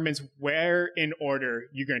it determines where in order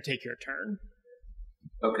you're gonna take your turn.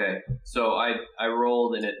 Okay. So I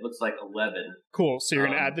rolled and it looks like 11. Cool. So you're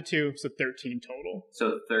gonna add the 2, so 13 total.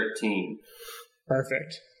 So 13.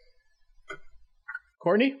 Perfect.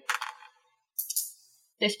 Courtney?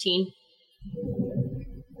 15.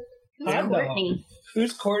 Who's I'm Courtney?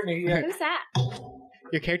 Who's Courtney? Yeah. Who's that?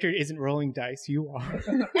 Your character isn't rolling dice. You are.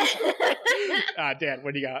 Dan,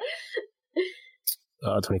 what do you got?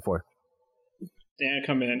 24. Dan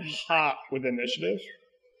come in hot with initiative.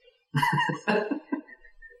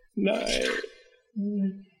 Nice.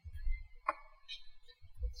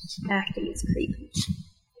 Acting is creepy.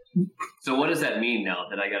 So what does that mean now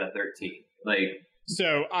that I got a 13? Like,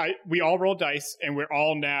 so we all roll dice, and we're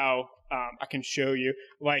all now. I can show you,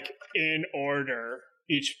 like in order.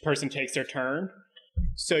 Each person takes their turn.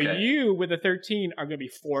 So you, with a 13, are going to be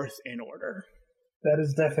 4th in order. That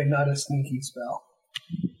is definitely not a sneaky spell.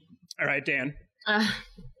 All right, Dan.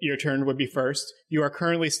 Your turn would be first. You are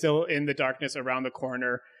currently still in the darkness around the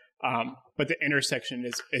corner, but the intersection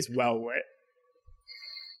is well lit.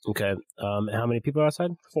 Okay. How many people are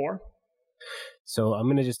outside? 4. So I'm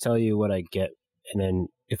going to just tell you what I get, and then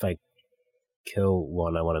if I kill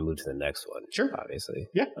one, I want to move to the next one. Sure. Obviously.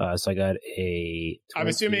 Yeah. So I got a... I'm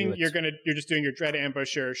assuming you're just doing your dread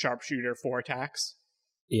ambusher, sharpshooter, 4 attacks.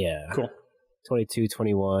 Yeah. Cool. 22,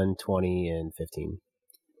 21, 20, and 15.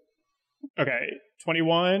 Okay.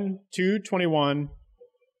 21, 2, 21.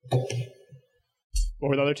 What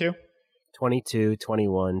were the other 2? 22,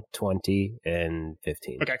 21, 20, and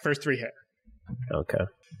 15. Okay, first 3 hit. Okay.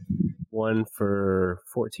 1 for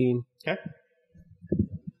 14. Okay.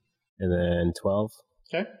 And then 12.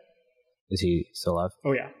 Okay. Is he still alive?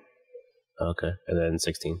 Oh, yeah. Okay. And then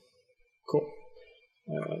 16. Cool.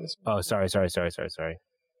 Oh, sorry.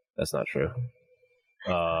 That's not true.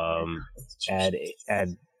 Add.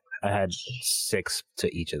 I had 6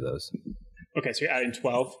 to each of those. Okay, so you're adding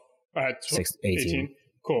 12. 18.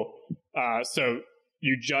 Cool. So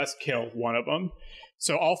you just kill one of them.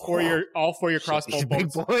 So all four of your crossbow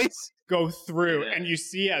bolts go through, and you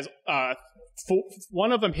see as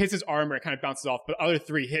one of them hits his armor, it kind of bounces off, but the other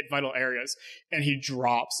 3 hit vital areas, and he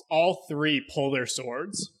drops. All 3 pull their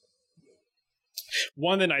swords.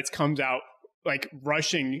 One of the knights comes out, like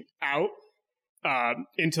rushing out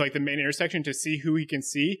into like the main intersection to see who he can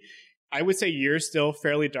see. I would say you're still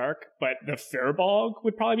fairly dark, but the Firbolg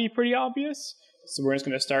would probably be pretty obvious. So we're just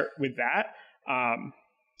going to start with that.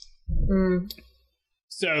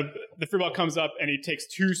 So the Firbolg comes up and he takes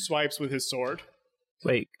 2 swipes with his sword.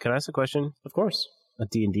 Wait, can I ask a question? Of course. A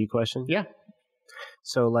D&D question? Yeah.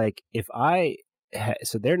 So like if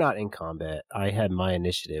so they're not in combat. I had my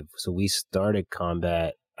initiative. So we started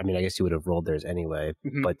combat. I mean, I guess you would have rolled theirs anyway,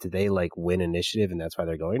 but did they like win initiative and that's why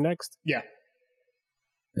they're going next? Yeah.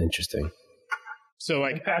 Interesting. So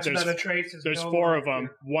like there's 4 of them.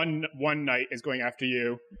 One knight is going after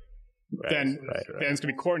you. Right, then it's going to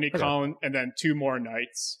be Courtney, Colin, and then 2 more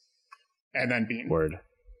knights. And then Bean. Word.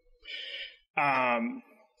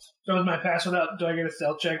 So is my pass without, do I get a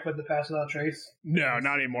stealth check with the pass without trace? No,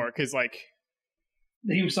 not anymore, because like...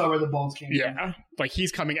 He saw where the bolts came from. Yeah, like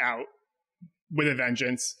he's coming out with a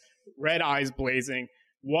vengeance. Red eyes blazing.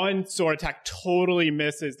 One sword attack totally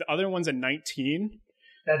misses. The other one's a 19.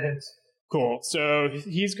 That hits. Cool. So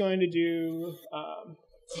he's going to do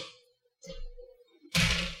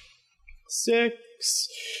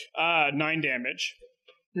 9 damage.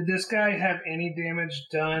 Did this guy have any damage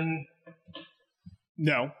done?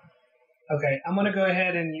 No. Okay, I'm going to go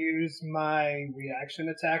ahead and use my reaction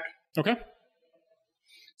attack. Okay.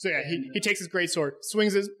 So yeah, he takes his greatsword,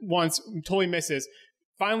 swings it once, totally misses.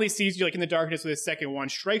 Finally sees you like in the darkness with his second one,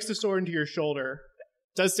 strikes the sword into your shoulder,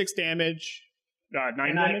 does 6 damage, 9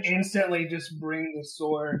 damage. I instantly just bring the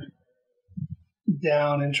sword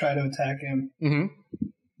down and try to attack him.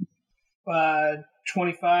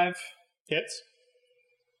 25 hits.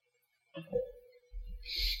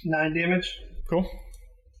 9 damage. Cool.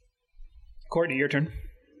 Courtney, your turn.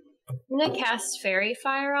 I'm going to cast Fairy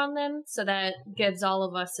Fire on them, so that gives all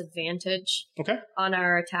of us advantage on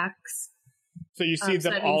our attacks. So you see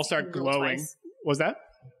them all start glowing. Was that?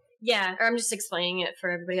 Yeah, or I'm just explaining it for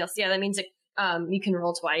everybody else. Yeah, that means you can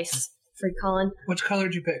roll twice for Colin. Which color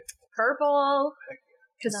did you pick? Purple.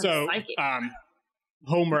 So,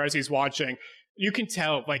 Homer, as he's watching, you can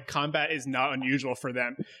tell like combat is not unusual for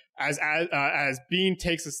them. As Bean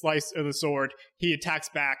takes a slice of the sword, he attacks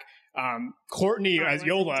back. Courtney, as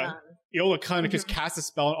Yola kind of just casts a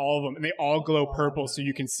spell on all of them, and they all glow purple, so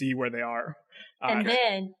you can see where they are. And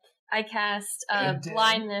then I cast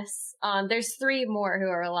blindness on. There's 3 more who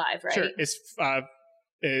are alive, right? Sure.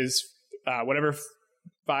 Is whatever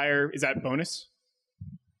fire is that bonus?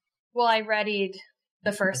 Well, I readied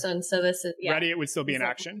the first one, so this is ready. It would still be an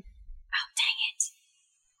action. Oh, dang it!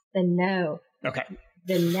 Then no. Okay.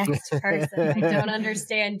 The next person. I don't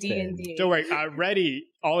understand D&D. Don't worry. Ready.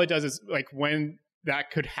 All it does is like when that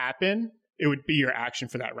could happen, it would be your action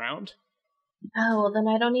for that round. Oh well, then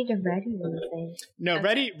I don't need to ready anything. No,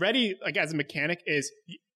 okay. ready. Like as a mechanic is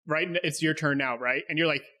right. It's your turn now, right? And you're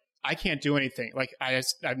like, I can't do anything. Like I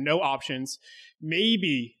have no options.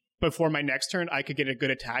 Maybe before my next turn, I could get a good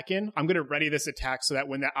attack in. I'm going to ready this attack so that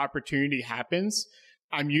when that opportunity happens,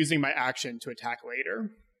 I'm using my action to attack later.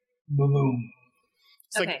 Boom.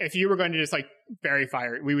 It's like if you were going to just like Fairy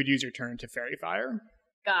Fire, we would use your turn to Fairy Fire.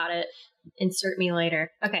 Got it. Insert me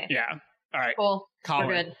later. Okay. Yeah. All right. Cool. Colin.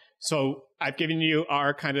 We're good. So I've given you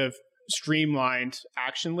our kind of streamlined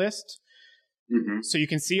action list. Mm-hmm. So you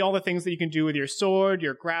can see all the things that you can do with your sword,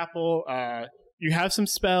 your grapple. You have some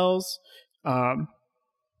spells.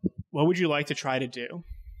 What would you like to try to do?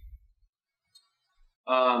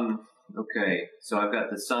 Okay, so I've got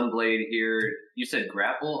the Sunblade here. You said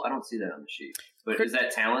grapple? I don't see that on the sheet. But is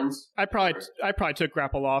that talons? I probably took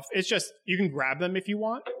grapple off. It's just you can grab them if you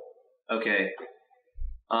want. Okay.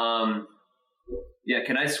 Yeah,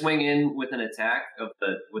 can I swing in with an attack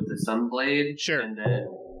with the Sunblade? Sure. And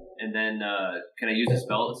then can I use a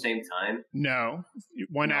spell at the same time? No.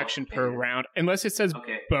 One action per round. Unless it says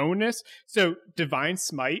bonus. So Divine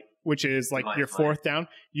Smite, which is like your fourth down,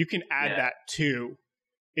 you can add that too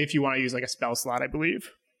if you want to use like a spell slot, I believe.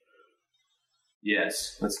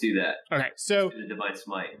 Yes, let's do that. Okay, so the Divine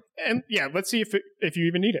Smite. And yeah, let's see if you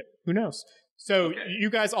even need it. Who knows? So you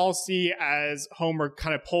guys all see as Homer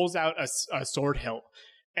kind of pulls out a sword hilt,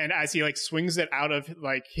 and as he like swings it out of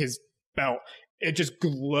like his belt, it just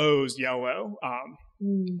glows yellow.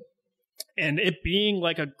 And it being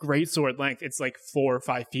like a great sword length, it's like 4 or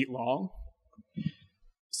 5 feet long.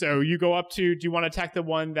 So you go up to. Do you want to attack the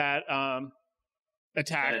one that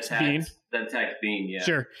attacked Bean? That attacked Bean, yeah.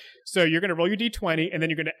 Sure. So you're going to roll your d20, and then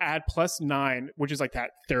you're going to add +9, which is like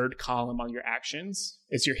that third column on your actions.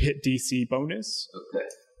 It's your hit DC bonus.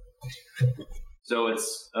 Okay. So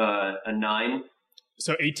it's a 9.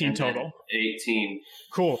 So 18 total. 18.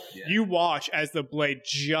 Cool. Yeah. You watch as the blade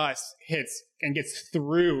just hits and gets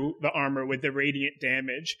through the armor with the radiant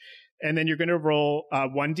damage. And then you're going to roll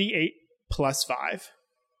 1d8 +5.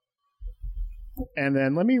 And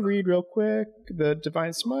then let me read real quick the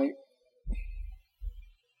Divine Smite.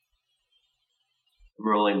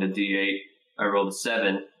 Rolling the D8. I rolled a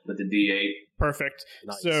 7 with the D8. Perfect.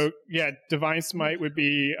 Nice. So yeah, Divine Smite would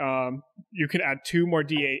be you can add 2 more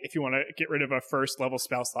D8 if you want to get rid of a first level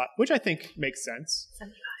spell slot, which I think makes sense.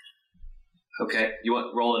 Okay, you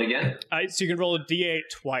want roll it again? So you can roll a D8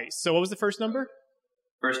 twice. So what was the first number?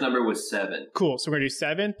 First number was 7. Cool. So we're gonna do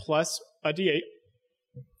 7 plus a D8.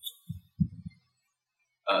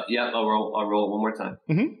 Yeah, I'll roll it one more time.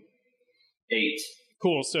 Mm-hmm. 8.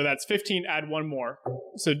 Cool. So that's 15. Add 1 more.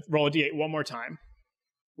 So roll a D8 one more time.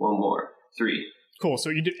 1 more. 3. Cool. So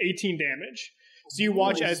you did 18 damage. So you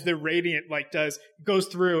watch as the radiant goes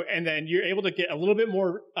through, and then you're able to get a little bit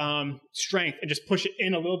more strength and just push it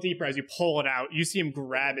in a little deeper as you pull it out. You see him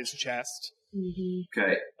grab his chest. Mm-hmm.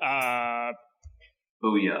 Okay.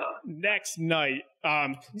 Booyah. Next night,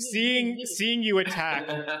 seeing you attack,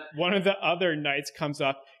 one of the other knights comes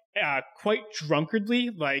up quite drunkardly.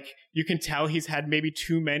 Like you can tell he's had maybe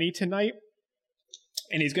too many tonight,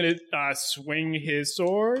 and he's gonna swing his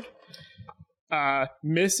sword.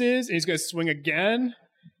 Misses, and he's gonna swing again,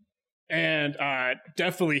 and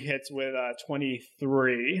definitely hits with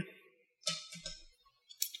 23.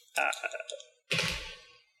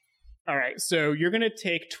 All right, so you're going to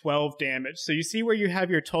take 12 damage. So you see where you have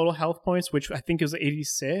your total health points, which I think is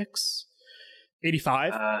 86?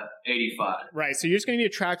 85? 85. Right, so you're just going to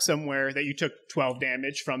need to track somewhere that you took 12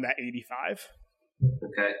 damage from that 85.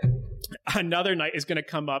 Okay. Another knight is going to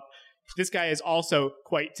come up. This guy is also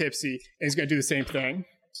quite tipsy, and he's going to do the same thing.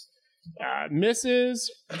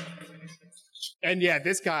 Misses. And yeah,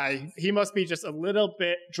 this guy, he must be just a little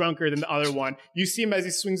bit drunker than the other one. You see him as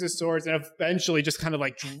he swings his swords and eventually just kind of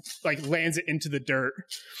like lands it into the dirt.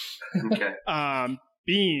 Okay.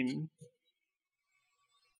 Bean.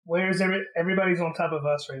 Where's everybody's on top of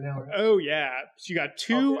us right now? Right? Oh, yeah. So you got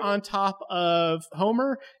two on top of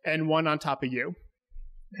Homer and one on top of you.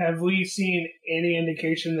 Have we seen any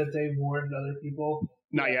indication that they've warned other people?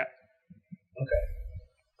 Not yet. Okay.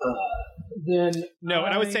 Then no,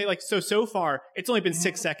 and I would say so far it's only been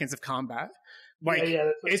 6 seconds of combat.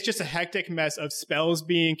 It's just a hectic mess of spells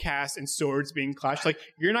being cast and swords being clashed. Like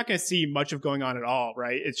you're not going to see much of going on at all,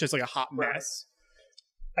 right? It's just like a hot mess.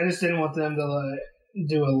 I just didn't want them to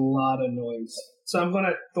do a lot of noise, so I'm going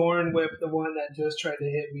to Thorn Whip the one that just tried to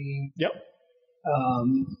hit me. Yep.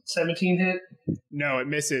 17 hit. No, it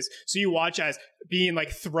misses. So you watch as Bean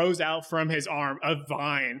throws out from his arm a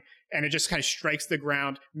vine, and it just kind of strikes the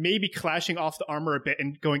ground, maybe clashing off the armor a bit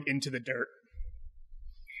and going into the dirt.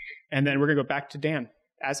 And then we're gonna go back to Dan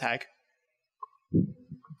as Hag.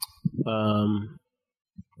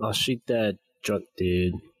 I'll shoot that drunk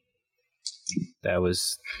dude. That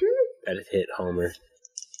hit Homer.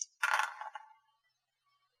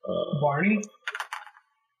 Barney.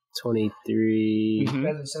 23. Mm-hmm.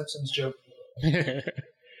 That's a Simpsons joke.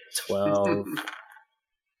 12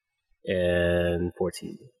 and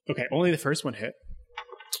 14. Okay, only the first one hit.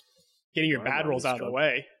 Getting your bad rolls out of the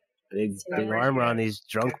way. Big armor on these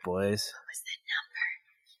drunk boys. What was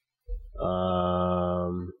that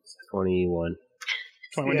number? 21.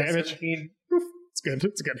 21 damage. 17. It's good.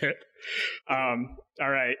 It's a good hit. All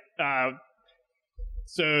right.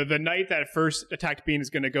 So the knight that first attacked Bean is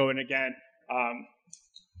going to go in again.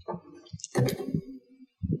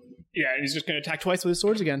 Yeah, and he's just going to attack twice with his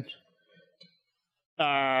swords again.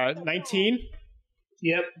 19.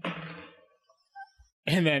 Yep.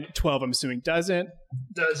 And then 12, I'm assuming, doesn't.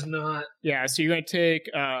 Does not. Yeah, so you're going to take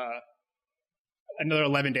another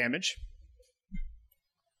 11 damage.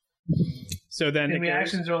 So then... And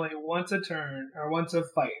reactions are only once a turn, or once a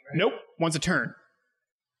fight, right? Nope, once a turn.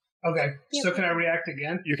 Okay, Yep. So can I react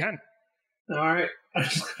again? You can. All right.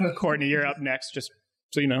 Courtney, you're up next, just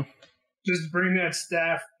so you know. Just bring that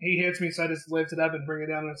staff. He hits me, so I just lift it up and bring it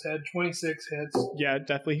down on his head. 26 hits. Yeah,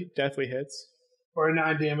 definitely hits. Or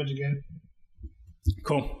 9 damage again.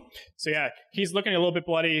 Cool. So yeah, he's looking a little bit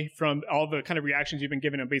bloody from all the kind of reactions you've been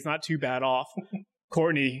giving him, but he's not too bad off.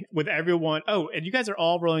 Courtney, with everyone... Oh, and you guys are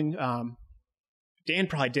all rolling... Dan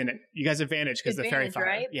probably didn't. You guys advantage because the fairy fire.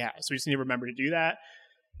 Right? Yeah, so we just need to remember to do that.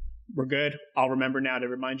 We're good. I'll remember now to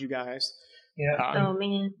remind you guys. Yeah. Oh,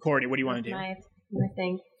 man. Courtney, what do you want to do? My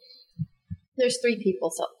thing. There's 3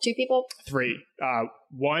 people, so 2 people? 3.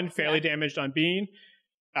 One fairly damaged on Bean.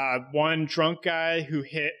 One drunk guy who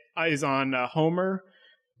is on Homer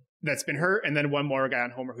that's been hurt, and then one more guy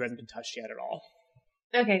on Homer who hasn't been touched yet at all.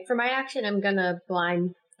 Okay, for my action, I'm going to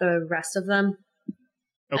blind the rest of them.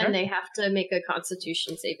 Okay. And they have to make a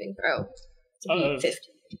Constitution saving throw to beat 15.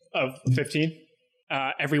 Of 15?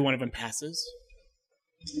 Every one of them passes.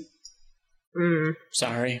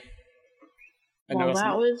 Sorry. Well,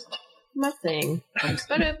 that was my thing. I'm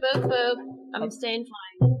staying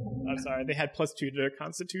fine. I'm sorry. They had +2 to their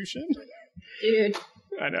Constitution. Dude.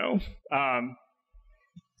 I know.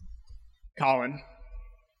 Colin,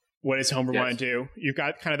 what does Homer want to do? You've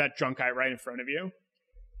got kind of that drunk guy right in front of you.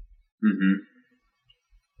 Mm-hmm.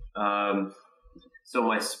 So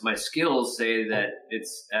my skills say that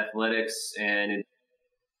it's athletics and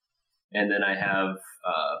then I have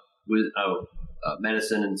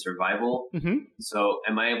medicine and survival. Mm-hmm. So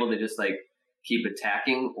am I able to just keep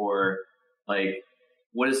attacking, or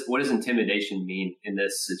what does intimidation mean in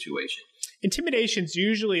this situation? Intimidation's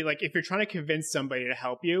usually if you're trying to convince somebody to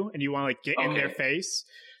help you and you want to get in their face.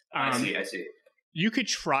 I see. You could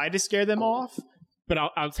try to scare them off, but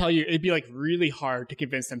I'll tell you, it'd be really hard to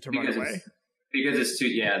convince them to run away. Because it's too,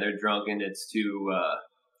 they're drunk and it's too,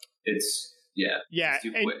 it's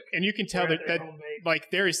too quick. And you can tell that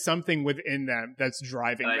there is something within them that's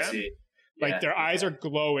driving them. I see. Their eyes are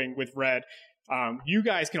glowing with red. You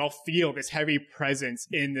guys can all feel this heavy presence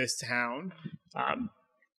in this town.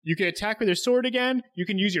 You can attack with your sword again. You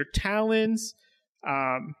can use your talons.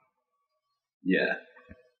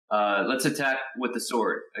 Let's attack with the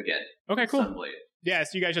sword again. Okay, cool. Sunblade. Yeah,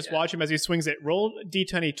 so you guys just watch him as he swings it. Roll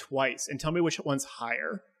D20 twice and tell me which one's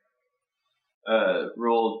higher.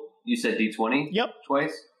 Roll, you said D20? Yep.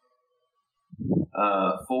 Twice?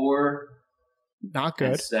 4. Not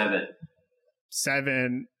good. And 7.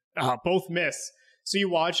 7. Both miss. So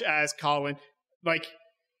you watch as Colin,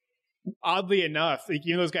 oddly enough, like,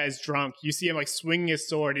 even those guys drunk, you see him like swinging his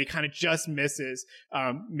sword, and he kind of just misses.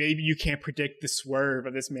 Maybe you can't predict the swerve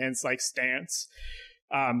of this man's like stance.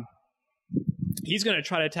 He's going to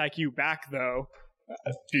try to attack you back though,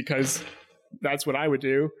 because that's what I would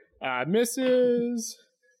do. Misses,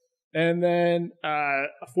 and then a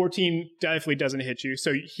 14 definitely doesn't hit you.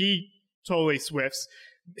 So he totally swifts.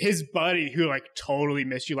 His buddy, who like totally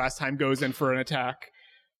missed you last time, goes in for an attack.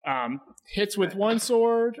 Hits with one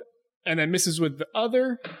sword and then misses with the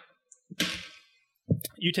other.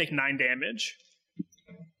 You take 9 damage.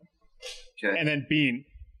 Okay. And then Bean.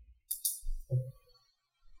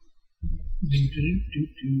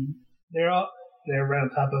 They're right on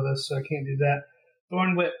top of us, so I can't do that.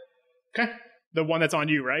 Thorn Whip. Okay. The one that's on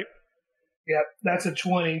you, right? Yep, that's a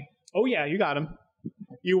 20. Oh yeah, you got him.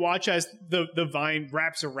 You watch as the vine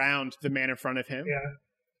wraps around the man in front of him. Yeah.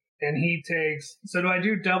 And he takes... So do I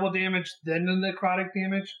do double damage, then the necrotic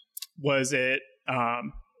damage? Was it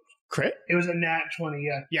crit? It was a nat 20,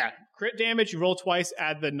 yeah. Yeah. Crit damage, you roll twice,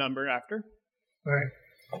 add the number after. All right.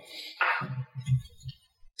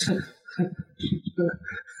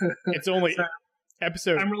 It's only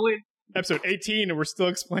episode 18, and we're still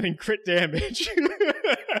explaining crit damage.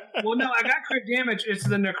 Well, no, I got crit damage. It's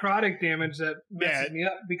the necrotic damage that messes me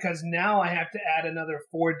up, because now I have to add another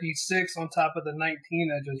 4d6 on top of the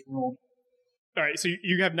 19 I just rolled. All right, so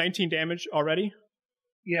you have 19 damage already?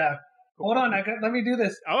 Yeah. Hold on, let me do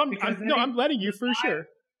this. I'm letting you for sure.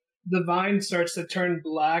 The vine starts to turn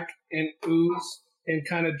black and ooze and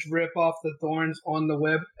kind of drip off the thorns on the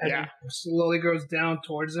web, and it slowly goes down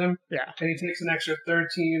towards him. Yeah. And he takes an extra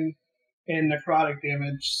 13 in necrotic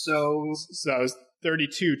damage. So it's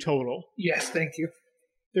 32 total. Yes, thank you.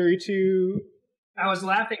 32. I was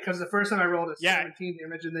laughing because the first time I rolled a 17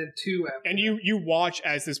 damage and then 2 after. And you watch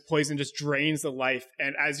as this poison just drains the life,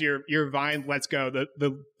 and as your vine lets go,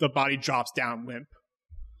 the body drops down limp.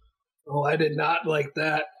 Oh, I did not like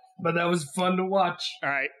that, but that was fun to watch. All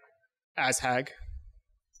right. Azhag.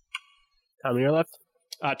 How many are left?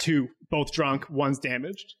 2. Both drunk. One's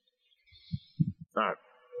damaged. All right.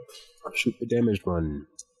 I'll shoot the damaged one.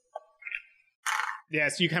 Yeah,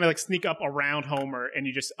 so you kind of like sneak up around Homer, and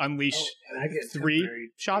you just unleash 3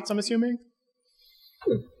 shots, I'm assuming?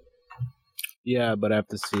 Yeah, but I have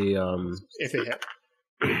to see... if they hit.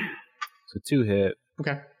 So 2 hit.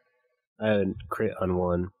 Okay. I had a crit on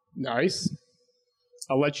 1. Nice.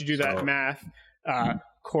 I'll let you do that math.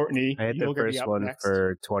 Courtney, I hit the first one next.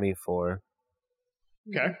 For 24.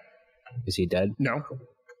 Okay. Is he dead? No.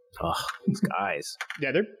 Oh, these guys.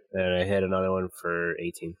 Yeah, they're... And I hit another one for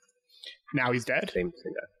 18. Now he's dead? Same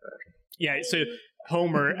guy. Yeah, so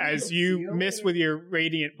Homer, as you miss with your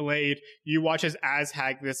radiant blade, you watch as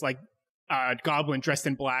Azhag, this like goblin dressed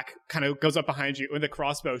in black, kind of goes up behind you with a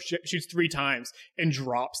crossbow, shoots 3 times, and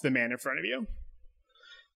drops the man in front of you.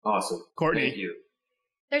 Awesome. Courtney. Thank you.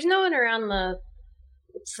 There's no one around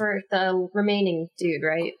for the remaining dude,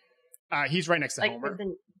 right? He's right next to like Homer.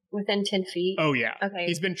 Within 10 feet? Oh, yeah. Okay.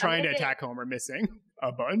 He's been trying to attack Homer, missing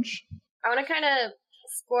a bunch. I want to kind of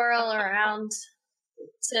squirrel around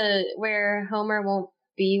to where Homer won't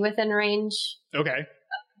be within range. Okay.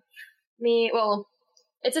 Well,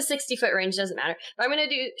 it's a 60-foot range, doesn't matter. But I'm going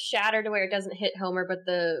to do Shatter to where it doesn't hit Homer, but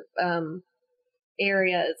the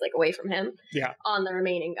area is like away from him. Yeah. On the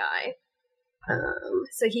remaining guy.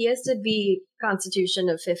 So he has to be Constitution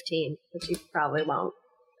of 15, which he probably won't.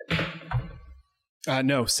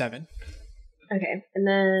 No, 7. Okay, and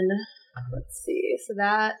then let's see. So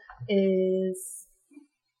that is...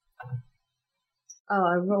 Oh,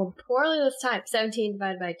 I rolled poorly this time. 17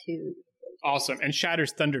 divided by 2. Awesome. And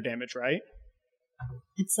Shatter's thunder damage, right?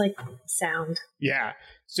 It's like sound. Yeah.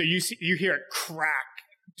 So you hear it crack,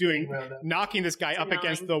 knocking this guy up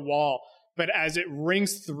against the wall. But as it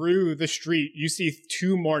rings through the street, you see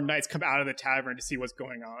 2 more knights come out of the tavern to see what's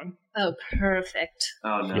going on. Oh, perfect.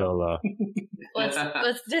 Oh no. YOLO.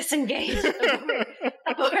 Let's disengage.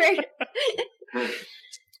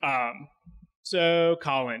 So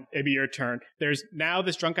Colin, it'd be your turn. There's now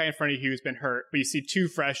this drunk guy in front of you who's been hurt, but you see 2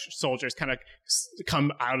 fresh soldiers kind of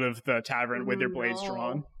come out of the tavern with their blades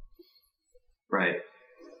drawn. Right.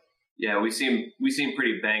 Yeah, we seem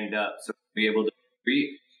pretty banged up, so we'll be able to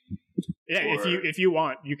beat. Yeah, if you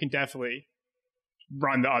want, you can definitely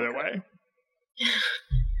run the other way.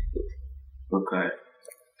 Okay.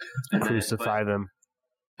 Crucify them.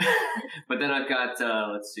 But then I've got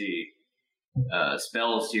let's see,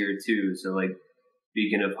 spells here too. So like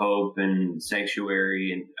Beacon of Hope and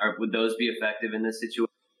Sanctuary, and would those be effective in this situation?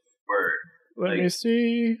 Or let me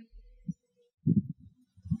see.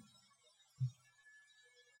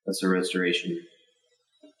 That's a restoration.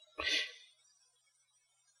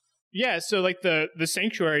 Yeah, so like the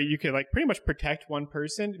sanctuary, you could like pretty much protect one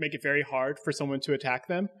person to make it very hard for someone to attack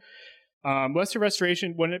them. Lesser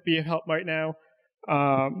Restoration wouldn't be a help right now.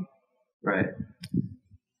 Right.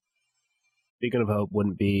 Beacon of Hope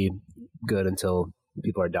wouldn't be good until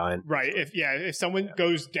people are dying. Right. If someone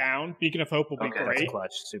goes down, Beacon of Hope will be great. That's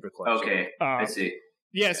clutch, super clutch. Okay, I see.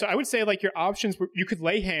 Yeah, so I would say like your options were you could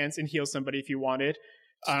lay hands and heal somebody if you wanted.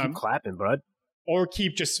 Just keep clapping, bud. Or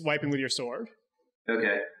keep just swiping with your sword.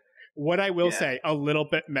 Okay. What I will say, a little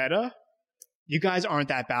bit meta, you guys aren't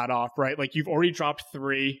that bad off, right? Like you've already dropped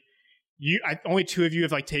 3. Only 2 of you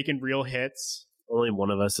have like taken real hits. Only one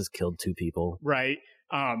of us has killed 2 people. Right.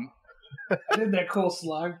 I did that cool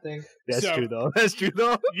slog thing. That's true though.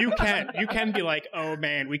 You can be like, oh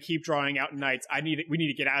man, we keep drawing out knights. We need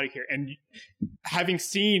to get out of here. And having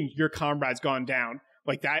seen your comrades gone down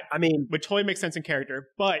like that, I mean, would totally make sense in character.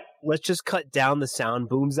 But let's just cut down the sound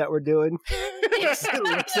booms that we're doing.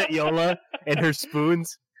 Looks at Yola and her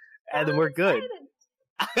spoons, and then we're good.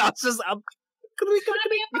 I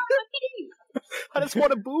just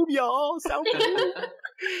want to boom y'all. Sound good.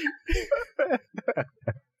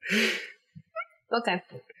 Okay.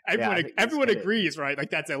 Everyone agrees, right? Like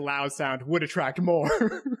that's a loud sound would attract more.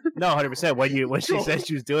 No, 100%. When she said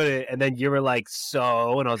she was doing it, and then you were like,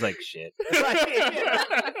 so, and I was like, shit.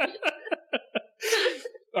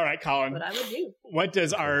 All right, Colin. What I would do. What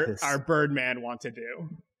does our Birdman want to do?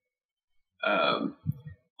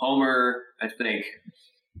 Homer, I think.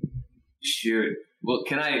 Shoot. Well,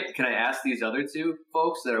 can I ask these other 2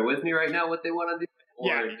 folks that are with me right now what they want to do?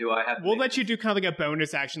 Or do I have to We'll let you do kind of like a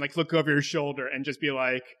bonus action, like look over your shoulder and just be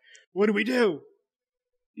like, what do we do?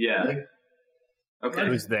 Yeah. Okay.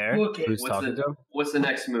 Who's there? Who's talking to him? What's the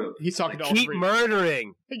next move? He's talking to all Keep 3.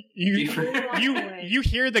 murdering. You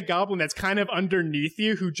hear the goblin that's kind of underneath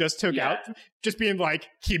you who just took out, just being like,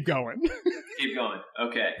 keep going. Keep going.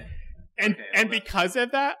 Okay. And because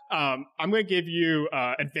of that, I'm going to give you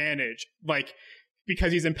advantage, like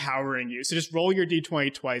because he's empowering you. So just roll your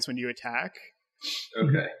d20 twice when you attack.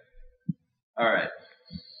 Okay. All right.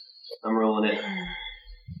 I'm rolling it.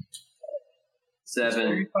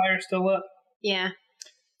 7. Fire still up? Yeah.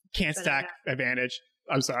 Can't stack advantage.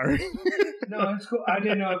 I'm sorry. No, it's cool. I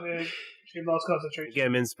didn't know if she lost concentration. You get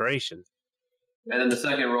him inspiration. And then the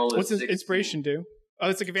second roll is What's 16. inspiration do? Oh,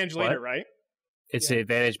 it's like advantage later, right? It's an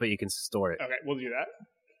advantage, but you can store it. Okay, we'll do that.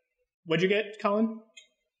 What'd you get, Colin?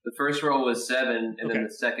 The first roll was 7, and then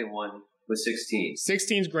the second one was 16.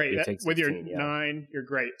 16's great. With your 9, you're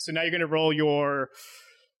great. So now you're going to roll your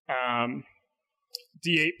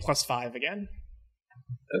D8 plus 5 again.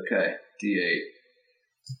 Okay, D8.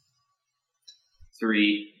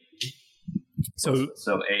 3. So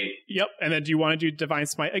 8. Yep. And then do you want to do Divine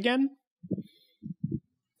Smite again?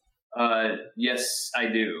 Yes, I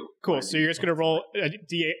do. Cool. So you're just going to roll a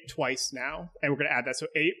D8 twice now, and we're going to add that. So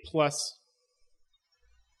 8 plus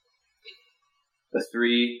the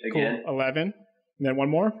 3 again. Cool. 11. And then one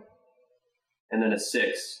more. And then a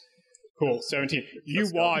 6. Cool. 17. You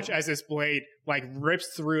watch as this blade like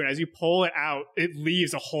rips through, and as you pull it out, it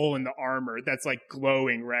leaves a hole in the armor that's like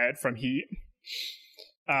glowing red from heat.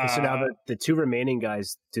 So now the 2 remaining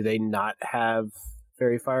guys, do they not have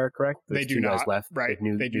Fairy Fire, correct? They do not. Guys left. Right.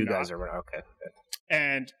 They do guys not. are okay. Good.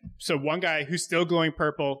 And so one guy who's still glowing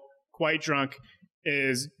purple, quite drunk,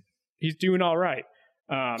 he's doing all right.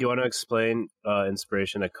 Do you want to explain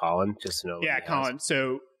inspiration to Colin, just to know? Yeah, Colin.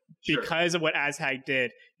 So because of what Azhag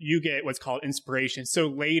did, you get what's called inspiration. So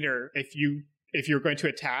later, if you're going to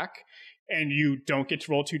attack and you don't get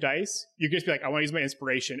to roll 2 dice, you can just be like, I want to use my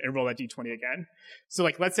inspiration and roll that d20 again. So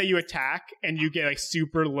like, let's say you attack and you get like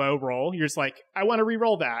super low roll. You're just like, I want to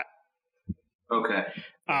re-roll that. Okay.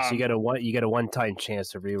 So you get a one-time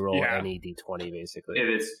chance to re-roll any d20, basically. If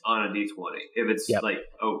it's on a d20. If it's like,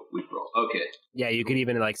 we roll. Okay. Yeah, you could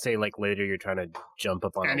even like say like later you're trying to jump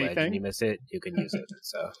up on a ledge and you miss it, you can use it.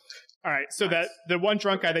 So. All right. So that the one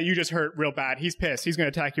drunk guy that you just hurt real bad, he's pissed. He's going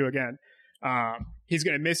to attack you again. He's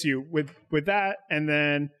going to miss you with that, and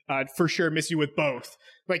then for sure miss you with both.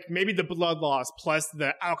 Like maybe the blood loss plus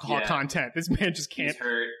the alcohol content. This man just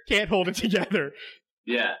can't hold it together.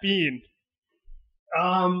 Yeah. Bean.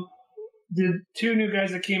 The 2 new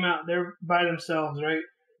guys that came out, they're by themselves, right?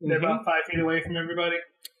 They're about 5 feet away from everybody.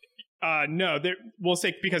 No, we'll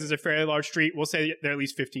say because it's a fairly large street, we'll say they're at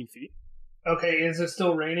least 15 feet. Okay, is it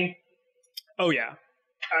still raining? Oh yeah.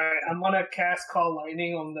 All right, I'm gonna cast Call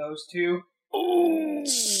Lightning on those 2. Oh,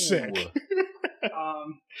 sick.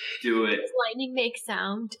 Do it. Does lightning make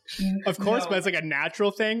sound? Of course, but it's like a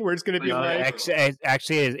natural thing where it's going to be like...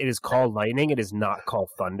 Actually, it is called lightning. It is not called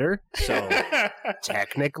thunder. So,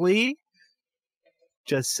 technically,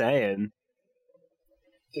 just saying.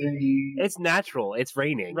 3. It's natural. It's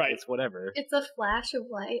raining. Right. It's whatever. It's a flash of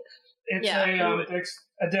light. It's Yeah.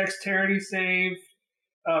 a dexterity save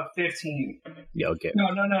of 15. Yeah, okay. No,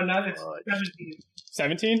 it's 17.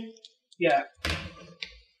 17? Yeah.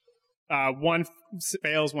 One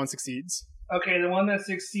fails, one succeeds. Okay, the one that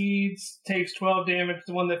succeeds takes 12 damage.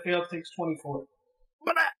 The one that fails takes 24.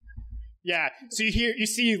 Yeah, so you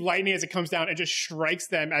see lightning as it comes down and just strikes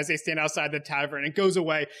them as they stand outside the tavern. It goes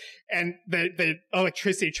away, and the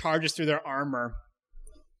electricity charges through their armor.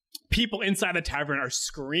 People inside the tavern are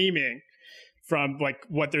screaming from like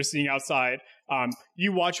what they're seeing outside.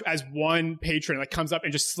 You watch as one patron like comes up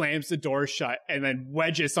and just slams the door shut and then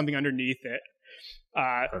wedges something underneath it.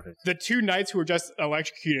 The two knights who were just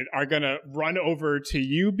electrocuted are gonna run over to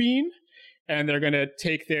you, Bean, and they're gonna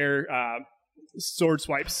take their sword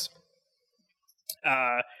swipes.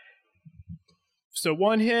 So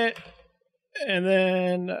one hit, and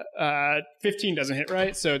then 15 doesn't hit,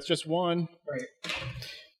 right? So it's just one.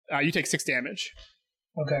 Right. You take 6 damage.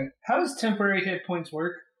 Okay. How does temporary hit points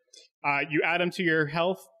work? You add them to your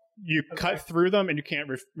health. You cut through them, and you can't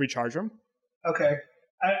recharge them. Okay.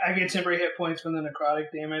 I get temporary hit points from the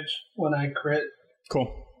necrotic damage when I crit.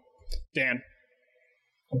 Cool. Dan.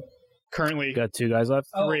 Currently, Got 2 guys left.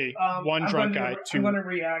 3. One drunk guy. 2. I'm going to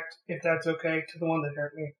react, if that's okay, to the one that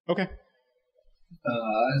hurt me. Okay.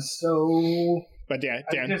 So... But yeah,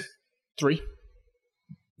 Dan. 3.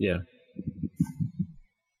 Yeah.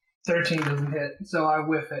 13 doesn't hit, so I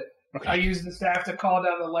whiff it. Okay. I use the staff to call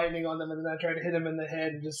down the lightning on them, and then I try to hit him in the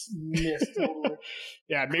head and just miss totally.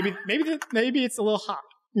 Yeah, maybe it's a little hot.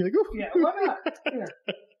 You're like, ooh. Yeah, why not? Yeah.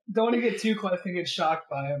 Don't want to get too close and get shocked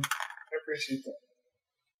by him. I appreciate that.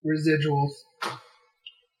 Residuals.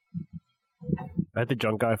 I had the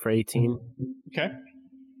drunk guy for 18. Okay.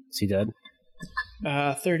 Is he dead?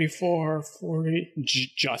 34, 40,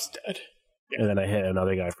 just dead. And then I hit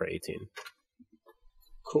another guy for 18.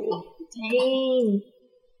 Cool. Dang.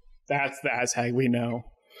 That's the Azhag we know.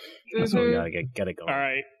 That's what we gotta get it going. All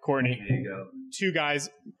right, Courtney. There you go. 2 guys,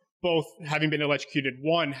 both having been electrocuted.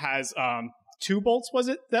 One has 2 bolts, was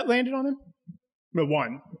it, that landed on him? No,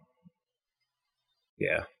 1.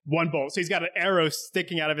 Yeah. 1 bolt. So he's got an arrow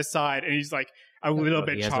sticking out of his side, and he's like a little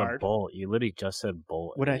bit he has charred. a bolt. You literally just said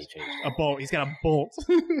bolt. What and I- you changed A bolt. He's got a bolt.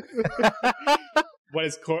 What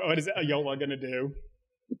is Yola gonna do?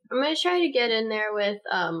 I'm gonna try to get in there with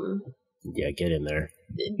Yeah, get in there.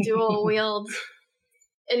 dual wield,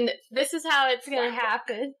 and this is how it's gonna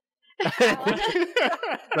happen.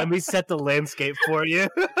 Let me set the landscape for you.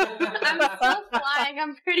 I'm still flying.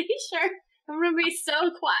 I'm pretty sure I'm gonna be so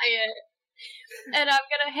quiet, and I'm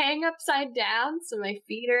gonna hang upside down so my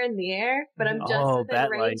feet are in the air, but I'm just within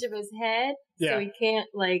range of his head, so he can't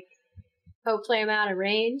play him out of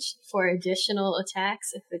range for additional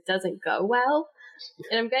attacks if it doesn't go well.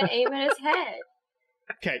 And I'm gonna aim at his head.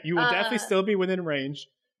 Okay, you will definitely still be within range,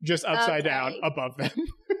 just upside down above them.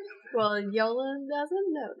 Well, Yola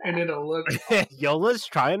doesn't know that. And it'll look... Yola's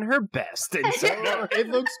trying her best. And so... No, it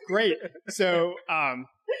looks great. So,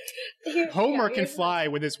 Homer can fly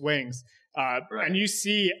with his wings. Right. And you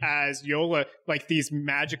see as Yola, like these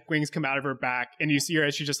magic wings come out of her back, and you see her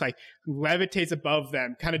as she just like levitates above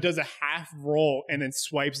them, kind of does a half roll, and then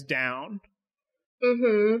swipes down.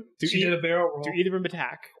 Mm-hmm. She did a barrel roll. Do either of them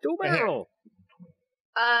attack? Do a barrel roll.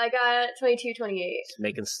 I got 22, 28. Just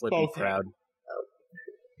making Slippy Both proud.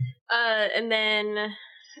 And then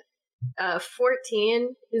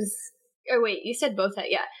 14 is... Oh, wait, you said both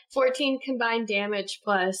that. Yeah. 14 combined damage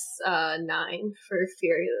plus 9 for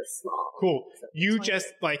Fury of the Small. Cool. So You 20.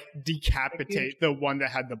 just like decapitate the one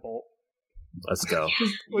that had the bolt. Let's go.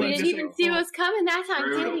 We didn't even see what was coming that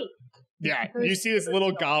time, did we? Yeah, you see this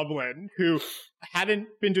little goblin who hadn't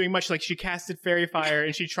been doing much. Like, she casted fairy fire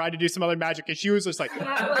and she tried to do some other magic, and she was just like,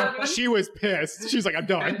 she was pissed. She was like, I'm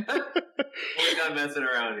done. We're not messing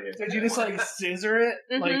around here. Did you just like scissor it?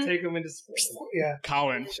 Like take them into... Yeah.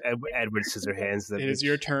 Colin, Edward Scissorhands. it is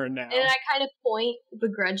your turn now. And I kind of point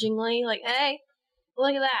begrudgingly, like, hey,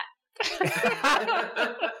 look at that.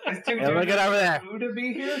 It's too Hey, look at over there. Who to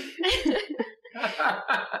be here?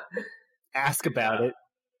 Ask about it.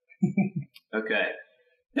 Okay.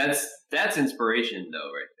 That's inspiration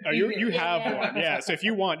though, right there. Oh, you have one. Yeah, so if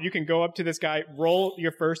you want, you can go up to this guy, roll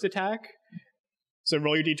your first attack. So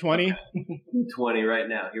roll your d20. Okay. 20 right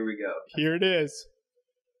now. Here we go. Here it is.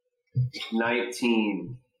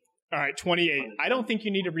 19. All right, 28. I don't think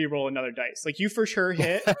you need to re-roll another dice. Like, you for sure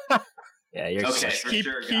hit. Yeah, you're Okay. just For keep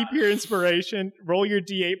sure, keep got your inspiration. Roll your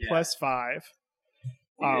d8 plus 5.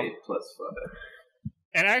 8 plus 5.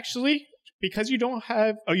 And actually, because you don't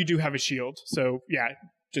have... Oh, you do have a shield. So, yeah,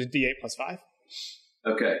 just d8 plus 5.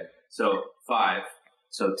 Okay. So 5.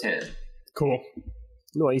 So 10. Cool.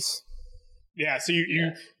 Nice. Yeah, so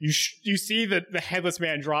you see the headless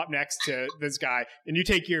man drop next to this guy, and you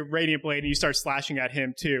take your radiant blade and you start slashing at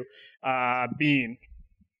him too. Bean.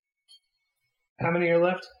 How many are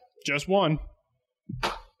left? Just one.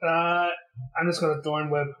 I'm just going to Thorn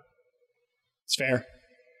Whip. It's fair.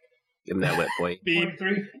 Give him that whip, boy. Bean.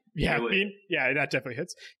 23? Yeah, Bean. Yeah, that definitely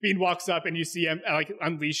hits. Bean walks up and you see him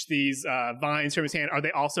unleash these vines from his hand. Are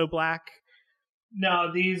they also black?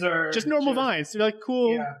 No, these are just normal vines. They're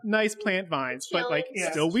cool, nice plant vines, but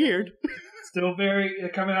still weird. Still they're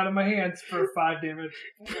coming out of my hands for 5 damage.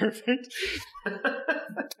 Perfect.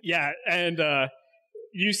 Yeah, and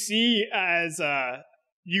you see as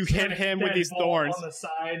you hit him with these thorns on the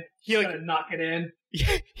side. He knock it in.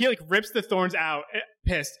 He rips the thorns out,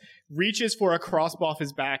 pissed, reaches for a crossbow off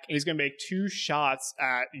his back, and he's gonna make 2 shots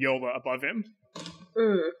at Yola above him.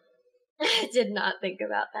 I did not think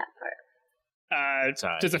about that part.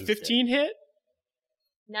 Does a 15 hit?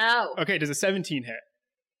 No. Okay, does a 17 hit?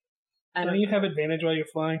 Don't you have advantage while you're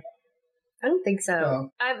flying? I don't think so.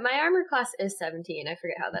 Oh. My armor class is 17. I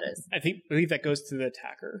forget how that is. I believe that goes to the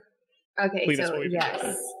attacker. Okay, so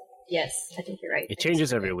yes. Yes, I think you're right. It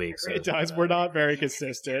changes every week. So it does. We're not very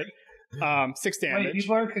consistent. 6 damage. Wait,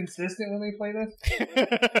 people are consistent when they play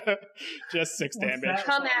this? Just 6 damage. That?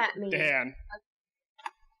 Come at me. Dan.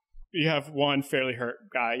 You have one fairly hurt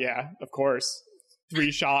guy. Yeah, of course. 3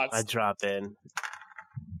 shots. I drop in.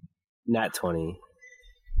 Nat 20.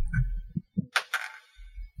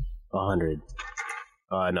 100.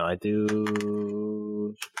 No, I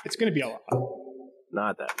do... It's going to be a lot.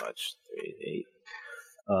 Not that much. 3,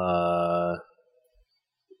 8.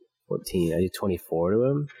 14. I do 24 to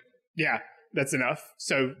him? Yeah, that's enough.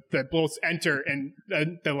 So the bullets enter and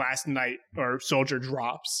the last knight or soldier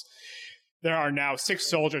drops. There are now 6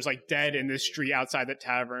 soldiers dead in this street outside the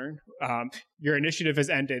tavern. Your initiative has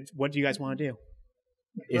ended. What do you guys want to do?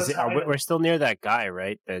 We're still near that guy,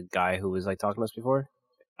 right? The guy who was talking to us before?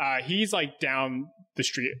 He's down the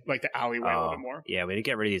street, the alleyway a little bit more. Yeah, we need to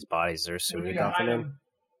get rid of these bodies. Is there a sewer dropping in?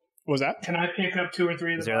 What was that? Can I pick up 2 or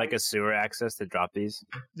 3 of Is there a sewer access to drop these?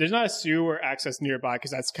 There's not a sewer access nearby because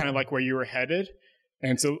that's kind of where you were headed.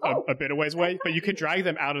 And so a bit of ways away. But you could drag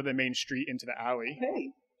them out of the main street into the alley.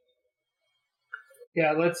 Hey.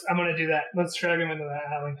 Yeah, I'm going to do that. Let's drag him into that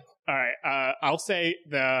alley. All right. I'll say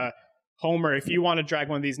Homer, if you want to drag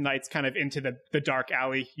one of these knights kind of into the dark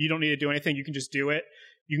alley, you don't need to do anything. You can just do it.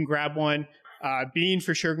 You can grab one. Bean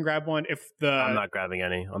for sure can grab one. I'm not grabbing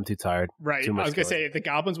any. I'm too tired. Right. I was going to say, if the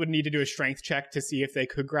goblins would need to do a strength check to see if they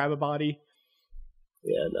could grab a body.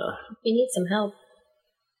 Yeah, no. You need some help.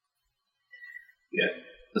 Yeah,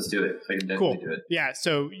 let's do it. I can definitely do it. Yeah,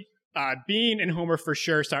 so Bean and Homer for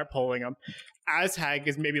sure start pulling them. Azhag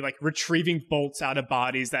is maybe retrieving bolts out of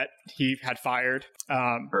bodies that he had fired.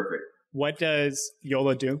 Perfect. What does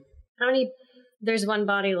Yola do? How many? There's 1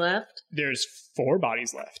 body left. There's 4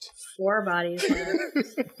 bodies left. 4 bodies left.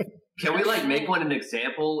 Can we make one an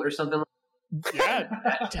example or something? Yeah.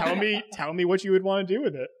 Tell me what you would want to do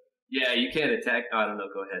with it. Yeah, you can't attack. Oh, I don't know.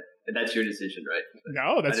 Go ahead. That's your decision, right?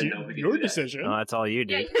 No, that's your decision. No, that's all you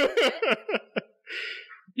do.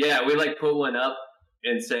 Yeah, we put one up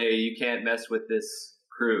and say you can't mess with this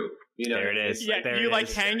crew. There it is. Yeah, you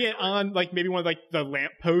hang it on maybe one of the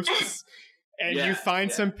lamp posts, and you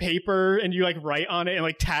find some paper and you write on it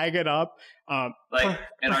and tag it up. And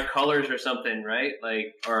our colors or something, right?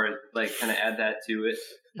 Or kind of add that to it.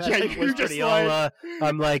 Yeah, you're just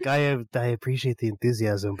I'm I appreciate the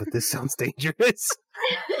enthusiasm, but this sounds dangerous.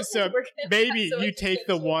 So maybe you take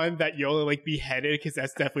the one that Yola beheaded because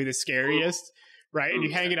that's definitely the scariest, right? And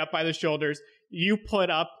you hang it up by the shoulders. You put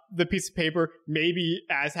up the piece of paper. Maybe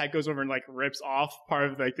Azhag goes over and rips off part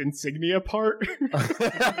of the insignia part.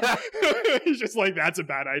 He's just that's a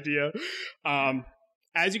bad idea.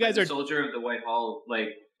 As you guys are soldier of the White Hall,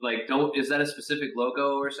 don't, is that a specific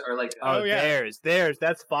logo or theirs.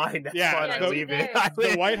 That's fine. That's fine. I leave it.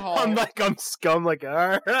 The White Hall. I'm scum. All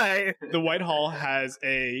right. The White Hall has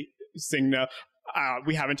a insignia.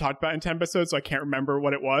 We haven't talked about it in 10 episodes, so I can't remember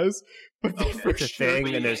what it was. But it's a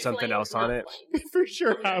thing, and there's something else on it. They for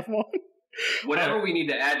sure have one. Whatever we need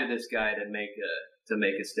to add to this guy to make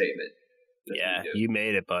a statement. Yeah, you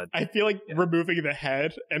made it, bud. I feel removing the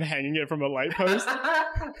head and hanging it from a light post.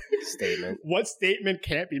 Statement. What statement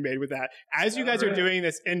can't be made with that? As you guys are doing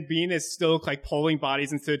this, and Bean is still pulling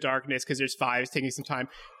bodies into the darkness because there's 5 taking some time.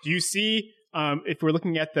 Do you see? If we're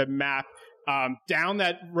looking at the map, down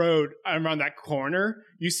that road around that corner,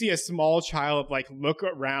 you see a small child look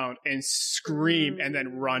around and scream and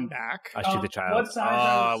then run back. I shoot the child. What size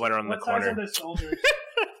I went around the corner. What size are the soldiers?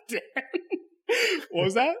 What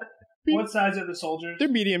was that? What size are the soldiers? They're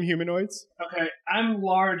medium humanoids. Okay, I'm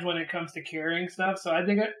large when it comes to carrying stuff, so I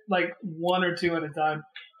think like 1 or 2 at a time.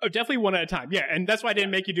 Oh, definitely 1 at a time. Yeah, and that's why I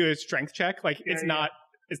didn't make you do a strength check. Like it's not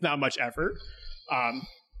much effort.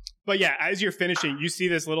 But yeah, as you're finishing, you see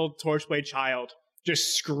this little Torchblade child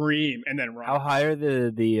just scream and then run. How high are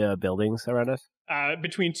the buildings around us?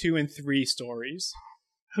 Between 2 and 3 stories.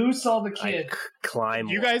 Who saw the kid? Climb.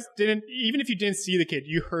 You guys didn't, even if you didn't see the kid,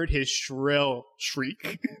 you heard his shrill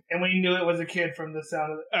shriek. And we knew it was a kid from the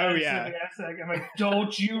sound of it. Oh, yeah. I'm like,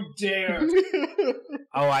 don't you dare.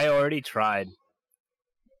 Oh, I already tried.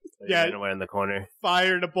 Yeah. Ran away in the corner.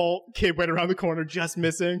 Fired a bolt. Kid went around the corner, just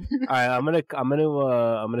missing. All right, I'm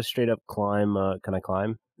gonna straight up climb. Can I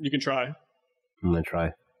climb? You can try. I'm gonna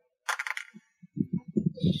try.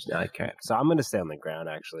 No, I can't. So I'm gonna stay on the ground.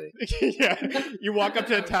 Actually, Yeah. You walk up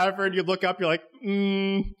to the tavern, you look up, you're like,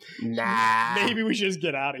 nah. maybe we should just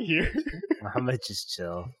get out of here. I'm gonna just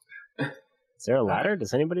chill. Is there a ladder?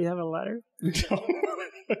 Does anybody have a ladder? No. All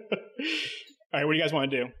right, what do you guys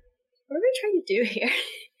want to do? What are we trying to do here?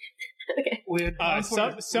 Okay.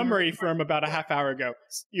 Summary from about a half hour ago.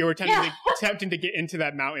 You were attempting to get into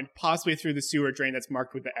that mountain, possibly through the sewer drain that's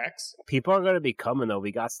marked with the X. People are gonna be coming though.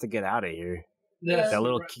 We got to get out of here. Yes. That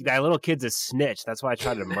little kid's a snitch. That's why I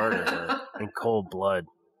tried to murder her in cold blood.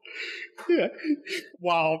 Yeah.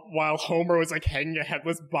 While Homer was like hanging a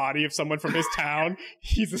headless body of someone from his town,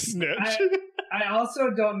 he's a snitch. I also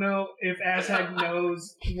don't know if Azhag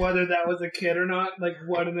knows whether that was a kid or not, like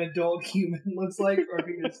what an adult human looks like, or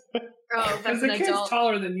because that's the an kid's adult.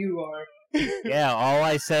 taller than you are. Yeah, all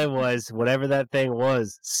I said was whatever that thing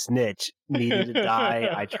was, snitch. Needed to die.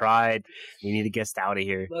 I tried. We need to get out of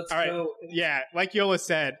here. Let's All right. go. Yeah, like Yola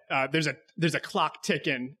said, there's a clock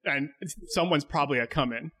ticking, and someone's probably a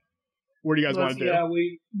coming. What do you guys want to do? Yeah,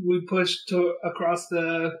 we push across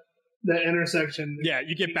the intersection. Yeah,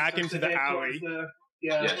 you get back into the alley.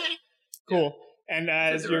 Yeah. Cool. And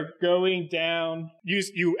as you're going down,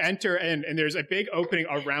 you enter in, and there's a big opening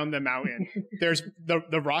around the mountain. There's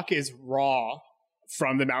the rock is raw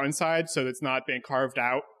from the mountainside, so it's not been carved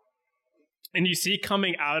out. And you see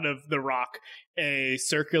coming out of the rock a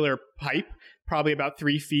circular pipe, probably about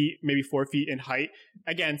 3 feet, maybe 4 feet in height.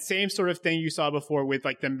 Again, same sort of thing you saw before with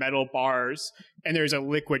like the metal bars, and there's a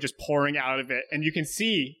liquid just pouring out of it, and you can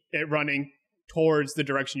see it running towards the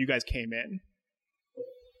direction you guys came in.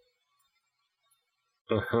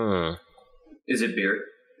 Uh-huh. Is it beer?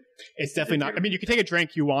 It's definitely not. I mean, you can take a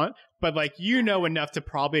drink you want, but like you know enough to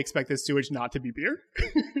probably expect this sewage not to be beer.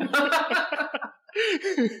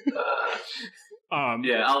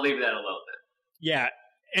 Yeah, I'll leave that alone then. Yeah,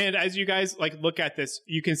 and as you guys like look at this,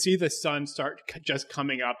 you can see the sun start just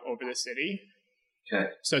coming up over the city. Okay.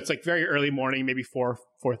 So it's like very early morning, maybe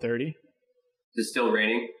 4:30. Is it still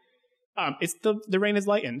raining? It's the rain is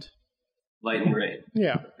lightened. Light and rain.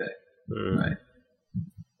 Yeah. Okay. All right.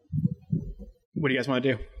 What do you guys want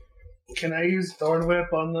to do? Can I use Thorn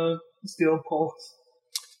Whip on the steel poles?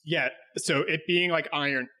 Yeah, so it being like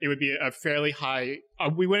iron, it would be a fairly high...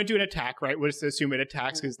 we wouldn't do an attack, right? We'll just assume it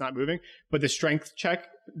attacks because it's not moving. But the strength check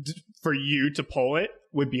for you to pull it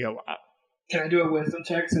would be a lot. Can I do a wisdom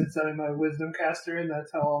check since I'm a wisdom caster and that's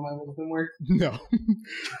how all my wisdom works? No.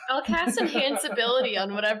 I'll cast Enhance Ability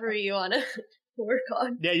on whatever you want to work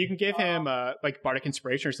on. Yeah, you can give him like Bardic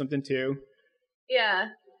Inspiration or something too. Yeah.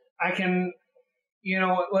 I can... You know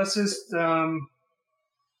what? Let's just...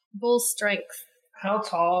 Bull Strength. How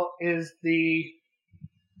tall is the...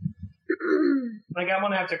 Like, I'm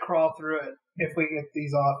going to have to crawl through it if we get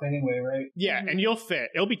these off anyway, right? Yeah, and you'll fit.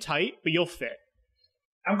 It'll be tight, but you'll fit.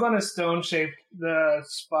 I'm going to stone shape the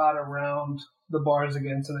spot around the bars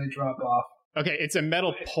again so they drop off. Okay, it's a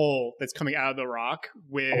metal pole that's coming out of the rock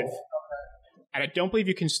with... And I don't believe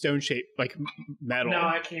you can stone shape like metal. No,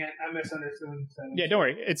 I can't. I misunderstood. Yeah, don't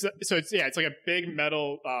worry. It's like a big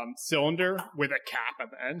metal cylinder with a cap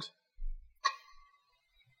at the end.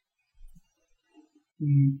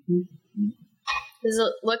 Mm-hmm. Does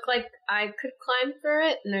it look like I could climb through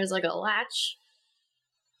it and there's like a latch?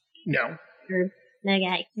 No.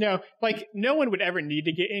 Okay. No, like no one would ever need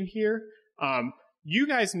to get in here. You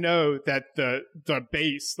guys know that the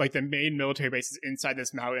base, like the main military base, is inside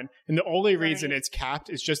this mountain, and the only reason it's capped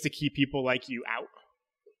is just to keep people like you out.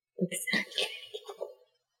 Exactly.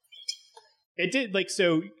 It did, like,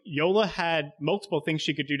 so Yola had multiple things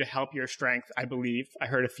she could do to help your strength, I believe. I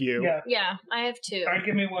heard a few. Yeah, I have 2. All right,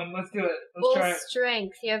 give me one. Let's do it. Bull Try it.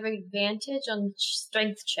 Strength. You have advantage on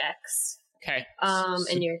strength checks. Okay.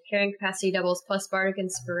 And your carrying capacity doubles plus Bardic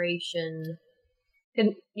Inspiration. I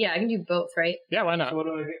can do both, right? Yeah, why not? So what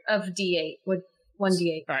do I get? Of D8 with 1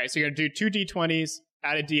 D8. All right, so you're gonna do 2 D20s,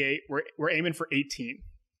 add a D8. We're aiming for 18.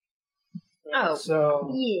 Oh,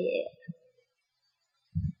 So yeah.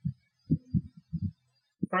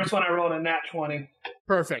 first one I rolled a nat 20.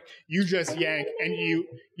 Perfect. You just yank, and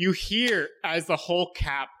you hear as the whole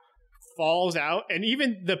cap falls out, and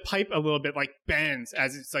even the pipe a little bit like bends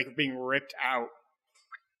as it's like being ripped out.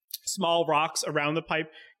 Small rocks around the pipe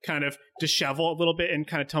kind of dishevel a little bit and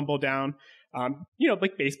kind of tumble down.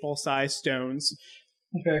 Like baseball-sized stones.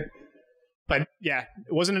 Okay. But yeah,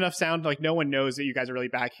 it wasn't enough sound. Like no one knows that you guys are really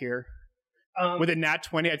back here. With a nat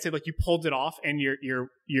 20, I'd say like you pulled it off, and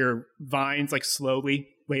your vines like slowly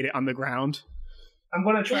laid it on the ground. I'm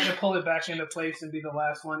going to try to pull it back into place and be the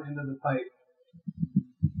last one into the pipe.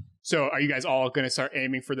 So are you guys all going to start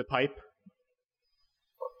aiming for the pipe?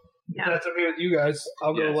 If that's okay with you guys,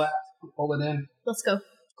 I'll go last and pull it in. Let's go.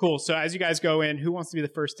 Cool. So as you guys go in, who wants to be the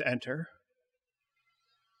first to enter?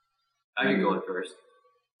 I can go in first.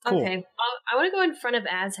 Cool. Okay. I want to go in front of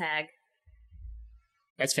Azhag.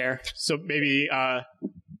 That's fair. So maybe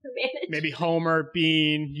Homer,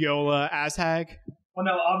 Bean, Yola, Azhag. Well,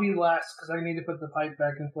 no, I'll be last because I need to put the pipe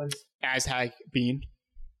back in place. Azhag, Bean.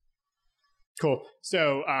 Cool.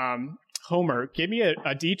 So Homer, give me a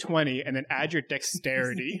D20 and then add your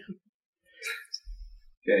dexterity,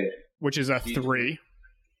 Okay. which is a 3.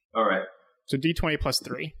 All right. So D20 plus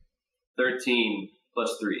 3. 13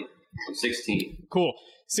 plus 3. 16. Cool.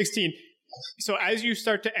 16. So as you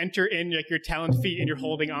start to enter in like your taloned feet and you're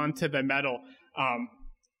holding on to the metal,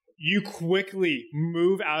 you quickly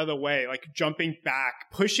move out of the way, like jumping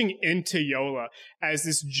back, pushing into Yola as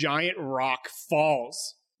this giant rock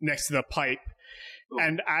falls next to the pipe. Ooh.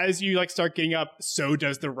 And as you like start getting up, so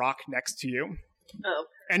does the rock next to you. Oh.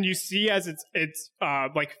 And you see as its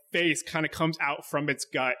like face kind of comes out from its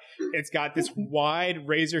gut. It's got this wide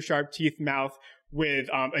razor sharp teeth mouth with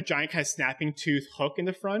a giant kind of snapping tooth hook in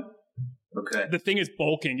the front. Okay. The thing is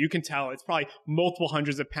bulking. You can tell it's probably multiple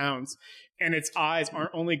hundreds of pounds. And its eyes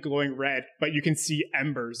aren't only glowing red, but you can see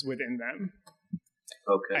embers within them.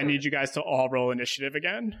 Okay. I need you guys to all roll initiative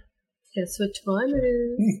again. Guess what time it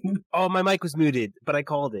is? Oh, my mic was muted, but I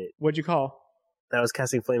called it. What'd you call? I was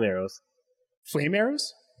casting flame arrows. Flame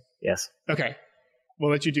arrows? Yes. Okay.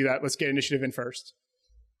 We'll let you do that. Let's get initiative in first.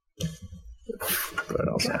 What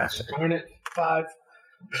else after? Darn it. 5.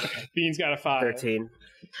 Bean's got a 5. 13.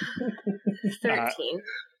 13.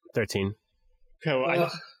 13. Cool. I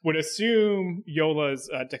would assume Yola's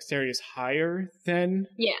dexterity is higher than...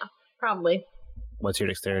 Yeah, probably. What's your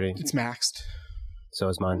dexterity? It's maxed. So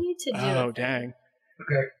is I mine. need to do Oh, it. dang.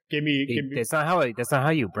 Okay. Give me... That's not how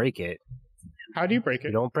you break it. How do you break You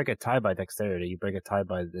it? don't break a tie by dexterity. You break a tie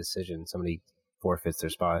by decision. Somebody forfeits their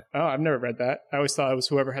spot. Oh, I've never read that. I always thought it was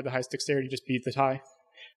whoever had the highest dexterity just beat the tie.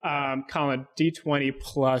 Colin, D20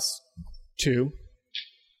 plus 2.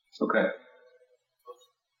 Okay.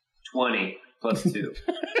 20 plus 2.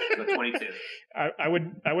 So 22. I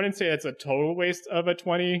wouldn't say that's a total waste of a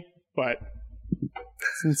 20, but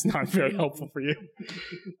it's not very helpful for you.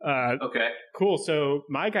 Okay. Cool. So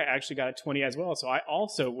my guy actually got a 20 as well. So I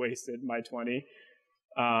also wasted my 20.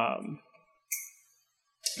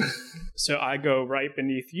 So I go right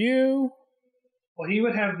beneath you. Well, he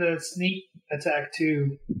would have the sneak attack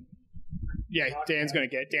too. Yeah, Dan's going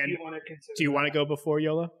to get Dan. Do you want to go before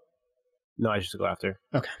Yola? No, I should go after.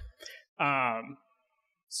 Okay.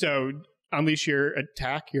 So unleash your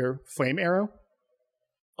attack, your flame arrow.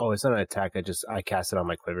 Oh, it's not an attack. I cast it on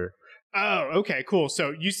my quiver. Oh, okay, cool.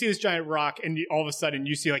 So you see this giant rock, and all of a sudden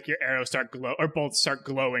you see like your arrows start bolts start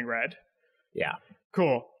glowing red. Yeah.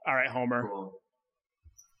 Cool. All right, Homer. Cool.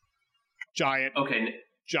 Giant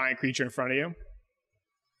creature in front of you.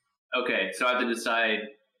 Okay, so I have to decide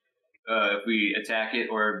if we attack it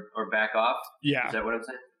or back off? Yeah. Is that what I'm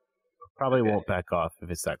saying? Probably won't back off if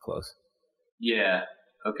it's that close. Yeah.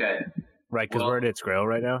 Okay. Right, because we're at its grill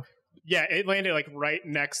right now. Yeah, it landed like right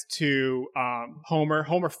next to Homer.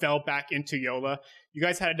 Homer fell back into Yola. You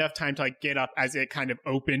guys had enough time to like get up as it kind of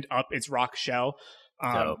opened up its rock shell.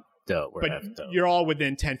 Dope. We're But you're all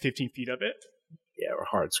within 10, 15 feet of it. Yeah, we're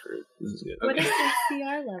hard screwed. This is good. What does the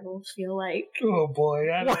CR level feel like? Oh boy!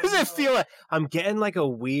 What does it feel like? I'm getting like a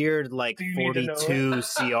weird like 42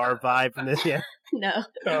 CR vibe from this. Yeah. No.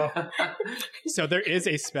 Oh. So there is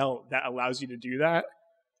a spell that allows you to do that.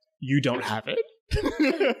 You don't have it.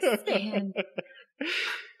 Stan.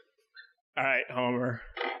 All right, Homer.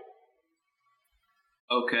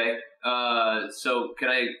 Okay. So can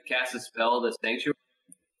I cast a spell, the Sanctuary?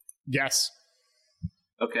 Yes.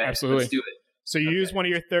 Okay. Absolutely. Let's do it. So you use one of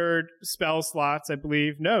your third spell slots, I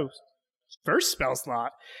believe. No, first spell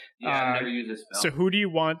slot. Yeah, I've never used this spell. So who do you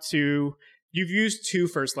want to... You've used 2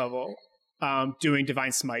 first level doing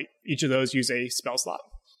Divine Smite. Each of those use a spell slot.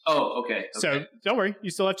 Oh, okay. So don't worry. You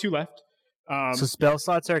still have 2 left. So spell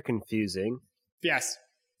slots are confusing. Yes.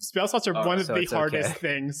 Spell slots are one of the hardest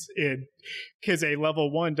things because a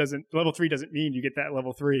level 3 doesn't mean you get that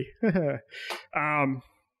level 3.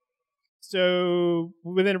 So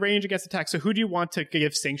within range against attack. So who do you want to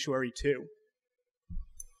give Sanctuary to?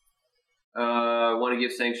 I want to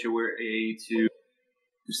give Sanctuary to,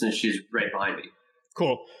 since she's right behind me.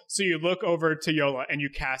 Cool. So you look over to Yola and you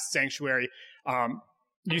cast Sanctuary.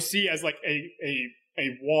 You see as like a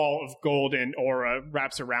wall of golden aura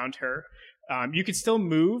wraps around her. You can still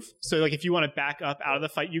move. So like if you want to back up out of the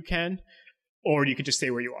fight, you can, or you could just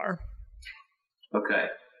stay where you are. Okay.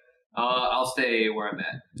 I'll stay where I'm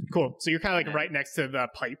at. Cool. So you're kind of like right next to the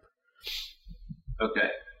pipe. Okay.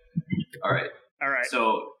 All right.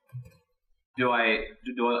 So do I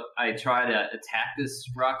try to attack this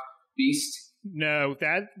rock beast? No,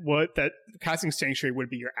 that casting Sanctuary would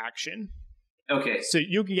be your action. Okay. So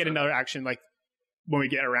you can get another action like when we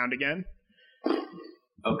get around again.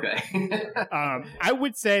 Okay. I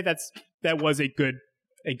would say that was a good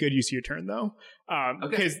use of your turn though,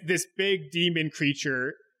 because this big demon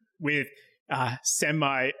creature with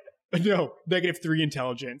 -3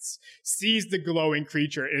 intelligence sees the glowing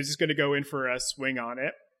creature and is just going to go in for a swing on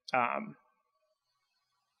it.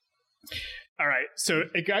 All right, so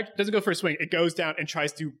it doesn't go for a swing. It goes down and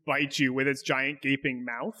tries to bite you with its giant gaping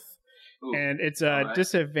mouth. Ooh, and it's a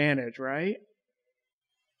disadvantage, right?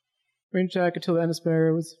 Range attack until the end of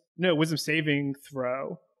spell was wisdom saving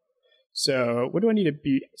throw. So what do I need to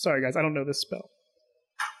beat? Sorry guys, I don't know this spell.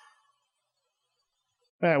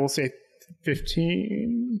 We'll say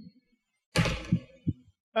 15.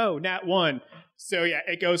 Oh, nat 1. So yeah,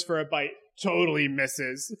 it goes for a bite. Totally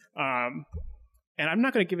misses. And I'm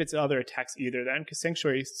not going to give it to other attacks either then, because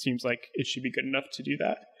Sanctuary seems like it should be good enough to do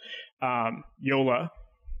that. Yola,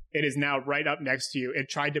 it is now right up next to you. It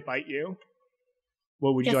tried to bite you.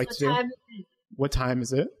 What would you like to do? What time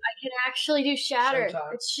is it? I can actually do Shatter.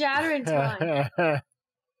 It's Shattering time.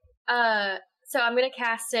 So I'm going to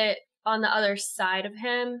cast it on the other side of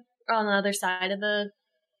him, or on the other side of the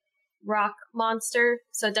rock monster,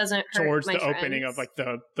 so it doesn't hurt towards my the friends. Opening of like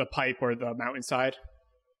the pipe or the mountainside.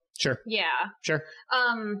 Sure. Yeah. Sure.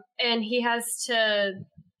 And he has to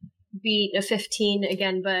beat a 15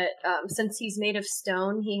 again, but since he's made of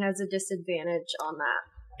stone, he has a disadvantage on that.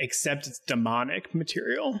 Except it's demonic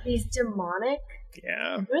material. He's demonic?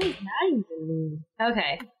 Yeah. What does that even mean?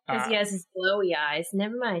 Okay. Because he has his glowy eyes.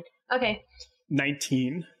 Never mind. Okay.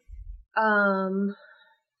 19. Oh.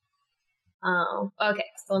 Okay.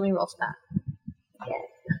 So let me roll for that.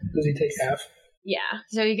 Does he take half? Yeah.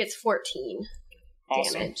 So he gets 14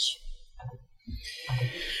 damage.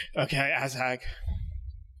 Okay, Azhag.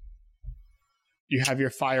 You have your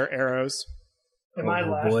fire arrows. Am I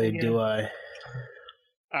last? Boy, again? do I.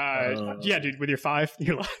 Yeah, dude, with your 5,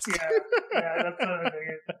 you're last. Yeah, that's what I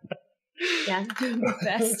figured. Yeah, I'm doing my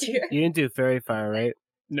best here. You didn't do Fairy Fire, right?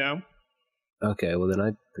 No. Okay, well then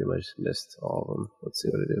I pretty much missed all of them. Let's see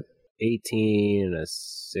what I do. 18 and a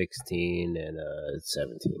 16 and a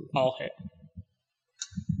 17. All hit.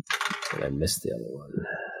 And I missed the other one.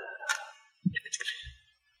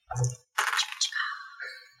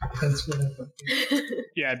 That's what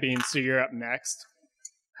Yeah, Bean, so you're up next.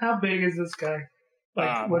 How big is this guy?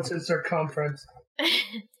 Like, what's his circumference?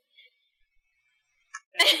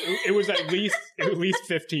 It was at least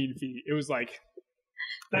 15 feet. It was like...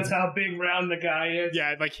 That's how big round the guy is?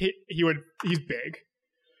 Yeah, like he's big.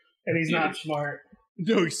 And he's not smart.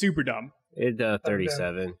 No, he's super dumb. It's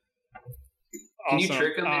 37. Can you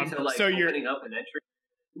trick him into opening up an entry?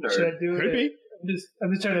 Should I do it? Could be.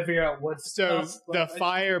 I'm just trying to figure out what's... So the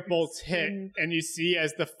fire bolts hit, and you see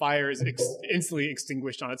as the fire is instantly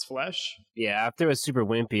extinguished on its flesh. Yeah, after it was super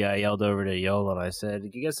wimpy, I yelled over to Yola and I said,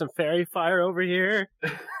 "You get some fairy fire over here?"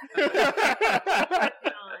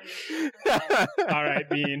 All right,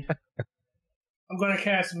 Bean. I'm going to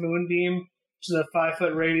cast Moonbeam, which is a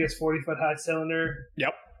 5-foot radius, 40-foot high cylinder.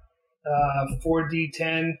 Yep.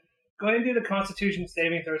 4d10. Go ahead and do the Constitution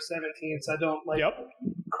saving throw 17, so I don't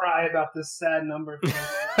cry about this sad number.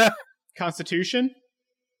 Constitution?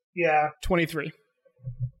 Yeah. 23.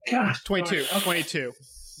 Gosh. 22. Okay. 22.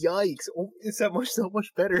 Yikes! It's so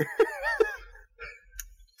much better.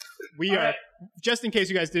 We are, just in case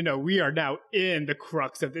you guys didn't know, we are now in the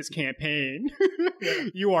crux of this campaign.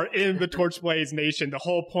 You are in the Torchblaze Nation. The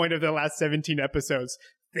whole point of the last 17 episodes.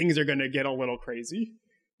 Things are going to get a little crazy.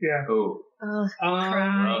 Yeah. Oh.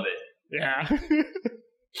 Love it. Yeah.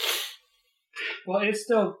 Well, it's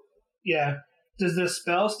still... Yeah. Does the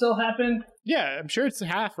spell still happen? Yeah, I'm sure it's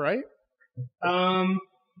half, right?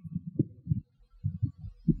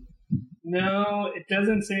 No, it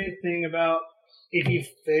doesn't say anything about if you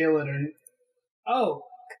fail it or... Oh,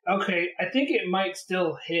 okay. I think it might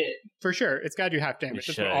still hit. For sure. It's got to do half damage.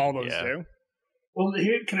 That's what all those do. Well,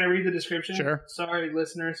 here, can I read the description? Sure. Sorry,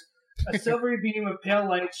 listeners. A silvery beam of pale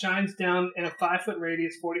light shines down in a 5-foot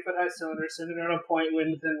radius, 40-foot high cylinder centered on a point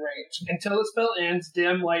within range. Until the spell ends,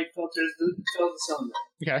 dim light fills the cylinder.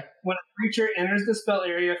 Okay. When a creature enters the spell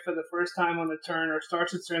area for the first time on the turn or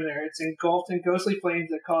starts its turn there, it's engulfed in ghostly flames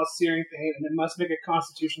that cause searing pain, and it must make a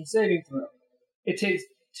Constitution saving throw. It takes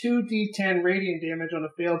 2d10 radiant damage on a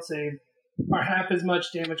failed save, or half as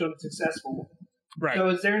much damage on a successful. Right. So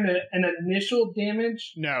is there an initial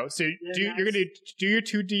damage? No. So you're going to do your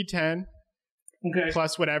 2d10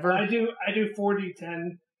 plus whatever. I do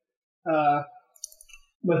 4d10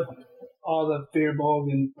 with all the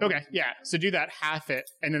Firbolg and... Okay, yeah. So do that, half it,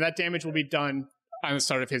 and then that damage will be done on the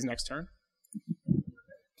start of his next turn.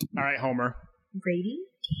 All right, Homer. Radiant?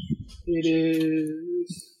 It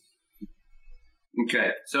is... Okay,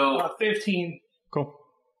 so... 15. Cool.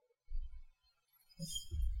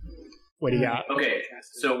 What do you got? Okay,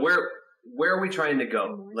 so where are we trying to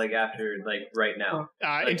go? Like after, like right now?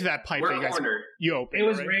 Into that pipe that you guys you opened. It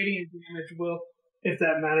was right? radiant damage, Will, if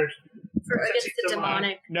that matters. For against the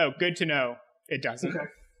demonic. No, good to know. It doesn't.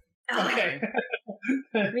 Okay.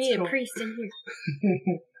 Okay. Me and priest in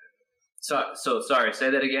here. So sorry.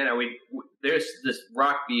 Say that again. Are we? There's this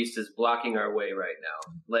rock beast is blocking our way right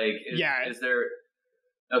now. Like, is there?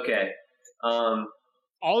 Okay.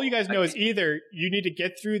 All you guys know is either you need to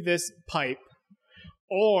get through this pipe,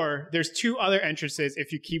 or there's two other entrances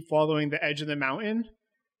if you keep following the edge of the mountain.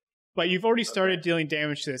 But you've already started dealing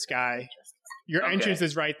damage to this guy. Your entrance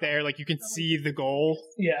is right there. Like, you can see the goal.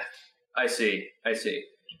 Yeah. I see.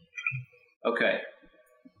 Okay.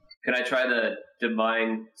 Can I try the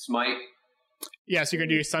Divine Smite? Yeah, so you're going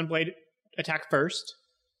to do your Sunblade attack first.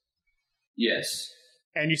 Yes.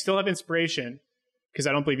 And you still have Inspiration, because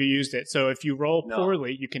I don't believe you used it. So if you roll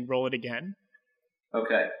poorly, you can roll it again.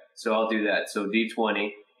 Okay, so I'll do that. So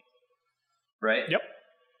D20, right? Yep.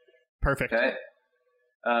 Perfect. Okay.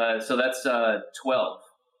 So that's 12.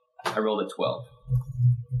 I rolled a 12.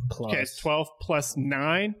 Okay, it's 12 plus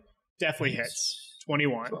 9. Definitely hits.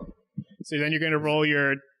 21. 12. So then you're going to roll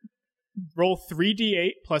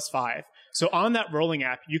 3d8 plus 5. So on that rolling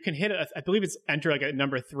app, you can hit, I believe it's enter like a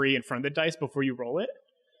number 3 in front of the dice before you roll it.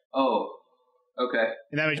 Oh, okay.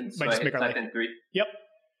 And that might just make our life. 3? Yep.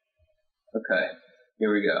 Okay,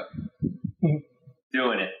 here we go.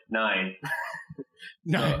 Doing it. 9.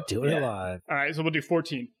 No. Do it alive. All right, so we'll do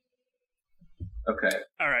 14. Okay.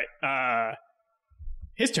 All right.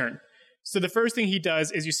 His turn. So the first thing he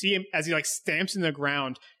does is you see him as he like stamps in the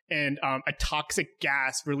ground, and a toxic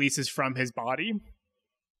gas releases from his body.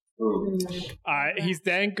 He's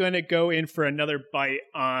then going to go in for another bite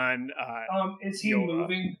on. Is he Yola.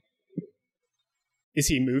 moving? Is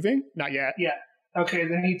he moving? Not yet. Yeah. Okay,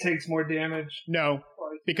 then he takes more damage. No,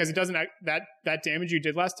 because it doesn't. That damage you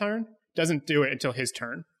did last turn doesn't do it until his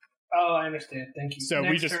turn. Oh, I understand. Thank you. So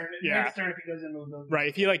next turn if he doesn't move. Right,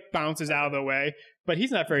 if he like bounces out of the way, but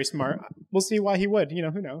he's not very smart. We'll see why he would.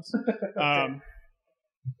 Who knows? Okay.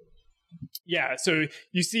 Yeah, so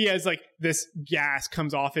you see as like this gas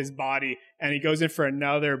comes off his body, and he goes in for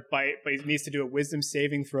another bite, but he needs to do a wisdom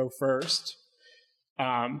saving throw first.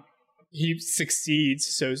 He succeeds,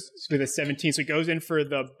 so with a 17, so he goes in for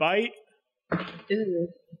the bite. Ooh.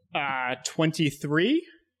 23.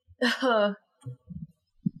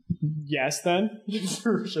 Yes, then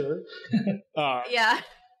for sure. Yeah.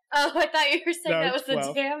 Oh, I thought you were saying that was 12.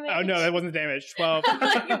 the damage. Oh no, that wasn't the damage. 12.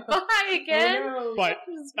 Like, bye again. Oh, no. But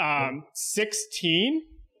 16.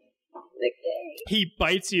 He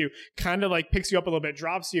bites you, kind of like picks you up a little bit,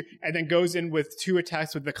 drops you, and then goes in with 2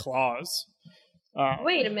 attacks with the claws.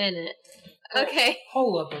 Wait a minute. Okay.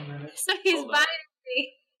 Hold up a minute. So he's biting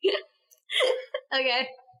me. Okay.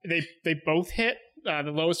 They both hit.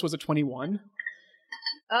 The lowest was a 21.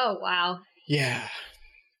 Oh, wow. Yeah.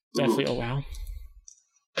 Definitely a wow.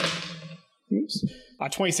 Oops.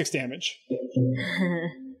 26 damage.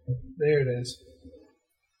 There it is.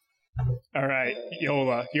 All right,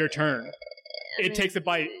 Yola, your turn. It takes a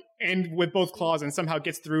bite, and with both claws, and somehow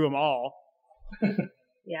gets through them all.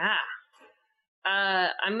 Yeah.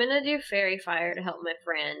 I'm gonna do Fairy Fire to help my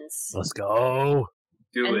friends. Let's go.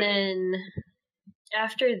 And then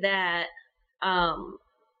after that, I'm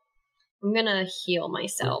gonna heal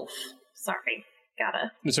myself. Sorry,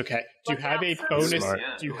 gotta. It's okay. Do you Look have out a for bonus? Smart.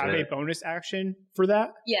 Do you have a bonus action for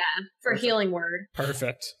that? Yeah, for Perfect. healing word.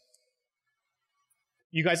 Perfect.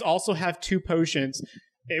 You guys also have 2 potions.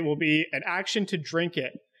 It will be an action to drink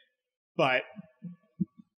it, but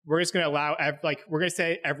we're just going to allow, we're going to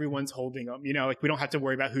say everyone's holding them. We don't have to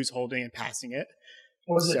worry about who's holding and passing it.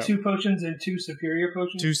 Was it 2 potions and 2 superior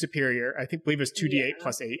potions? 2 superior. I believe it was 2d8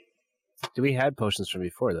 plus 8. We had potions from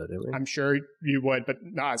before, though, didn't we? I'm sure you would, but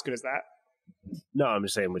not as good as that. No, I'm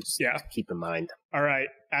just saying, we just keep in mind. All right,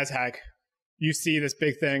 Azhag, you see this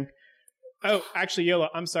big thing. Oh, actually, Yola,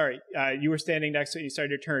 I'm sorry. You were standing next to it. You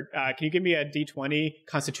started your turn. Can you give me a D20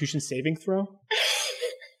 Constitution saving throw?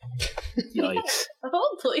 Yikes.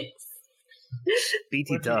 Oh, please.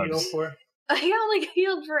 BT dubs. I only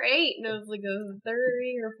healed for 8, and it was like a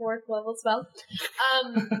 3rd or 4th level spell.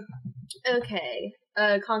 Okay.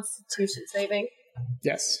 Constitution saving.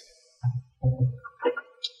 Yes.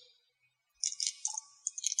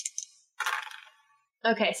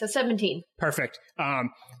 Okay, so 17. Perfect.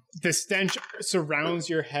 The stench surrounds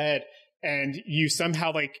your head, and you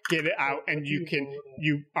somehow get it out, and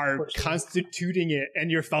you are constituting it,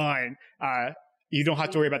 and you're fine. You don't have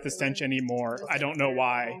to worry about the stench anymore. I don't know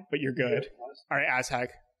why, but you're good. All right, Azhag.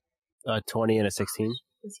 20 and a 16.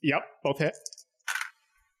 Yep, both hit.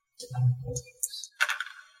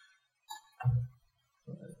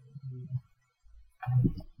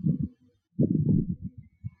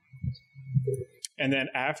 And then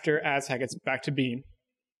after Azhag, it's back to Bean.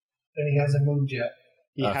 And he hasn't moved yet.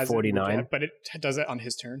 He has 49. Yet, but it does it on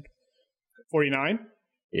his turn. 49?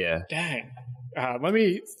 Yeah. Dang. I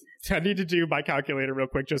need to do my calculator real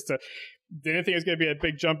quick just to... Didn't think it was going to be a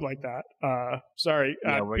big jump like that. Sorry.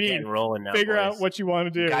 Yeah, we're Bean, getting rolling now, figure boys. out what you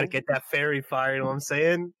want to do. Gotta get that fairy fire, you know what I'm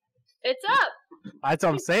saying? It's up! That's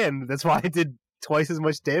what I'm saying. That's why I did twice as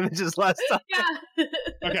much damage as last time. Yeah.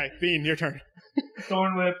 Okay, Bean, your turn.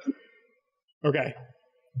 Thorn Whip. Okay.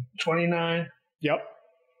 29. Yep.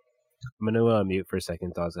 I'm gonna mute for a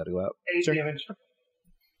second. Thoughts gotta go out. 8 damage.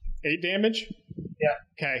 8 damage? Yeah.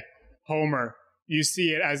 Okay. Homer, you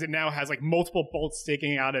see it as it now has multiple bolts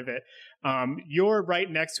sticking out of it. You're right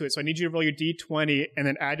next to it, so I need you to roll your D20 and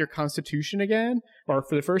then add your Constitution again, or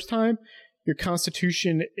for the first time. Your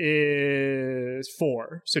Constitution is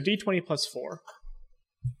 4, so D20 plus 4.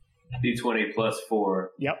 D20 plus 4.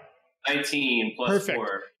 Yep. 19 plus Perfect.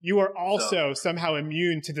 4. You are also somehow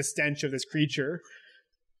immune to the stench of this creature.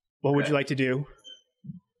 What would you like to do?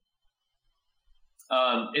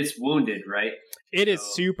 It's wounded, right? It is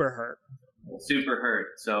super hurt. Super hurt.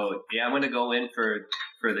 So yeah, I'm gonna go in for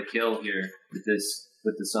the kill here with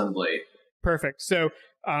the Sunblade. Perfect. So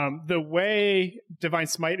the way Divine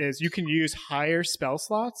Smite is, you can use higher spell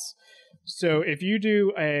slots. So if you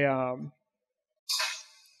do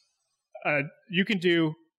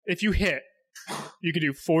if you hit, you can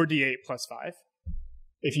do 4d8 plus 5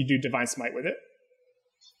 if you do Divine Smite with it.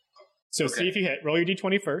 So see if you hit. Roll your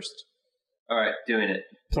d20 first. All right, doing it.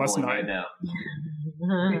 Plus 9 right now.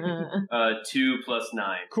 2 plus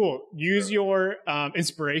 9. Cool. Use your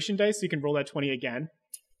inspiration dice so you can roll that 20 again.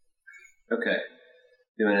 Okay,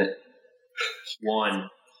 doing it. 1.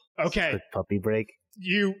 Okay. Quick puppy break.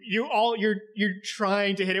 You're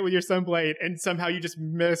trying to hit it with your Sunblade, and somehow you just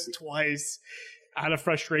miss twice out of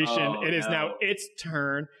frustration. Oh, it is now its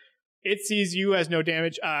turn. It sees you as no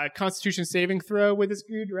damage. Constitution saving throw with this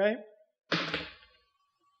dude, right?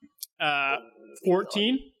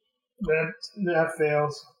 14. That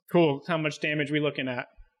fails. Cool. How much damage are we looking at?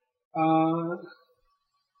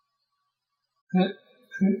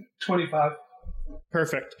 25.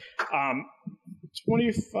 Perfect.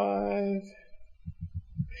 25.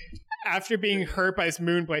 After being hurt by his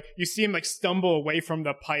Moonblade, you see him stumble away from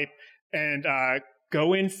the pipe and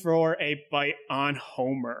go in for a bite on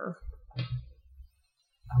Homer.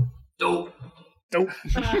 Dope. Nope.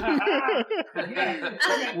 An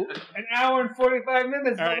hour and 45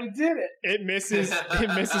 minutes, but we did it. It misses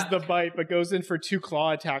the bite, but goes in for 2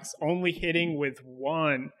 claw attacks, only hitting with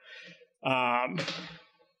 1.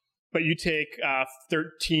 But you take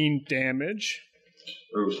 13 damage.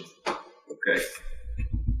 Ooh. Okay.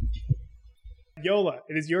 Yola,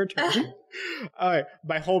 it is your turn. All right,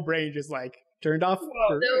 my whole brain just turned off. No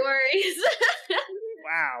worries.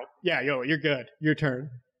 Wow. Yeah, Yola, you're good. Your turn.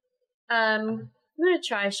 I'm gonna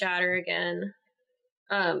try Shatter again.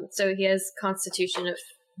 So he has Constitution of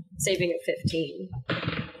saving at 15.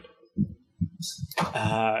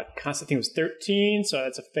 Constantine was 13, so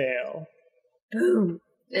that's a fail. Boom.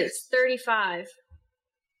 It's 35.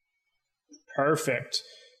 Perfect.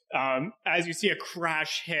 As you see a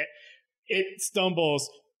crash hit, it stumbles.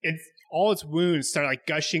 All its wounds start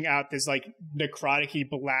gushing out this necrotic-y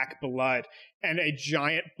black blood, and a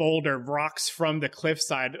giant boulder rocks from the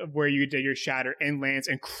cliffside of where you did your shatter and lands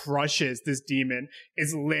and crushes this demon.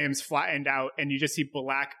 Its limbs flattened out, and you just see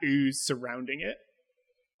black ooze surrounding it.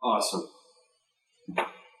 Awesome.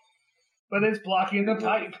 But it's blocking the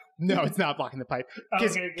pipe. No, it's not blocking the pipe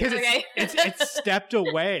because Okay. it's stepped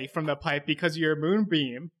away from the pipe because of your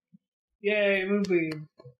moonbeam. Yay, moonbeam!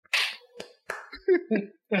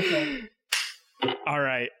 All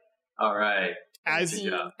right. As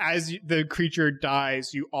the creature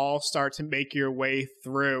dies, you all start to make your way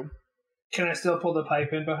through. Can I still pull the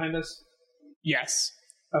pipe in behind us? Yes.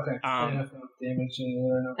 Okay. Damage.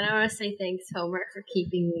 And I want to say thanks, Homer, for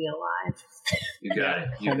keeping me alive. You got it.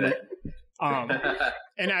 You got it.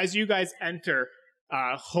 And as you guys enter,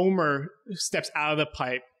 Homer steps out of the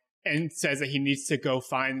pipe and says that he needs to go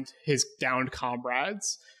find his downed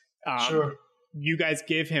comrades. Sure. You guys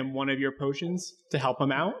give him one of your potions to help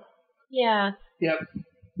him out. Yeah. Yep.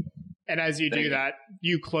 And as you do that,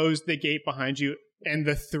 you close the gate behind you, and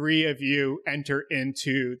the three of you enter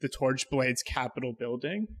into the Torchblades Capitol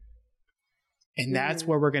building. And that's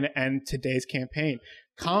where we're going to end today's campaign.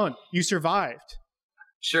 Colin, you survived.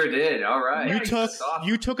 Sure did. All right.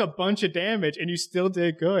 You took a bunch of damage, and you still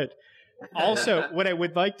did good. Also, what I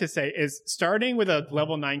would like to say is, starting with a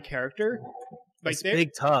level 9 character, like it's big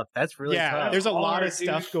tough. That's really tough. Yeah, there's a lot of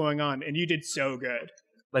stuff going on, and you did so good.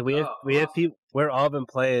 Like we have people. We're all been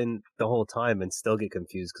playing the whole time and still get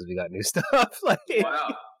confused because we got new stuff. Like,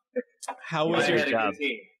 wow. How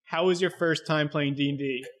was your first time playing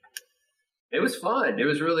D&D? It was fun. It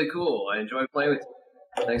was really cool. I enjoyed playing with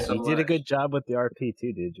you. Thanks so much. You did a good job with the RP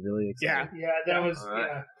too, dude. You really excited. Yeah, that was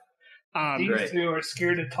These two are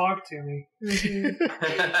scared to talk to me.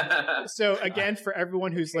 So again, for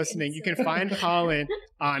everyone who's listening, you can find Colin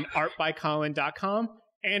on artbycolin.com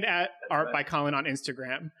and at artbycolin on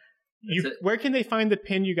Instagram. Where can they find the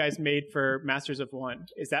pin you guys made for Masters of One?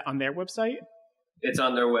 Is that on their website? It's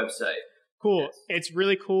on their website. Cool. Yes. It's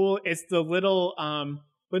really cool. It's the little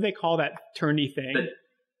what do they call that turny thing?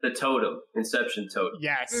 The totem, Inception totem.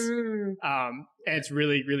 Yes. And it's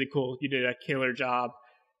really, really cool. You did a killer job.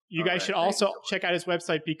 You guys should also check out his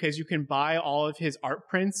website because you can buy all of his art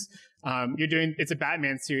prints. It's a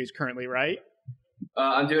Batman series currently, right?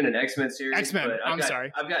 I'm doing an X-Men series. X-Men.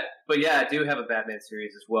 But yeah, I do have a Batman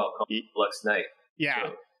series as well called Lux Knight.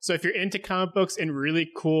 Yeah. So if you're into comic books and really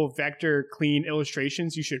cool vector clean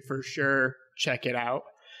illustrations, you should for sure check it out.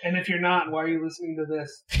 And if you're not, why are you listening to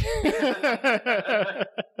this?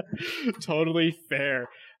 Totally fair.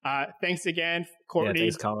 Thanks again, Courtney,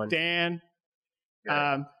 thanks, Colin. Dan.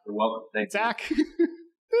 You're welcome. Thanks, Zach.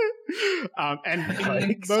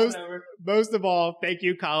 And most of all, thank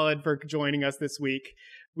you, Colin, for joining us this week.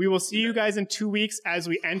 We will see you guys in 2 weeks as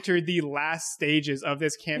we enter the last stages of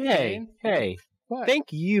this campaign. Hey. What? Thank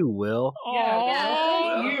you, Will.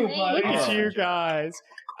 Thank you, buddy. Look at you guys.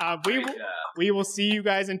 We will see you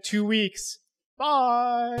guys in 2 weeks.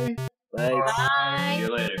 Bye. Bye. See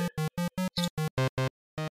you later.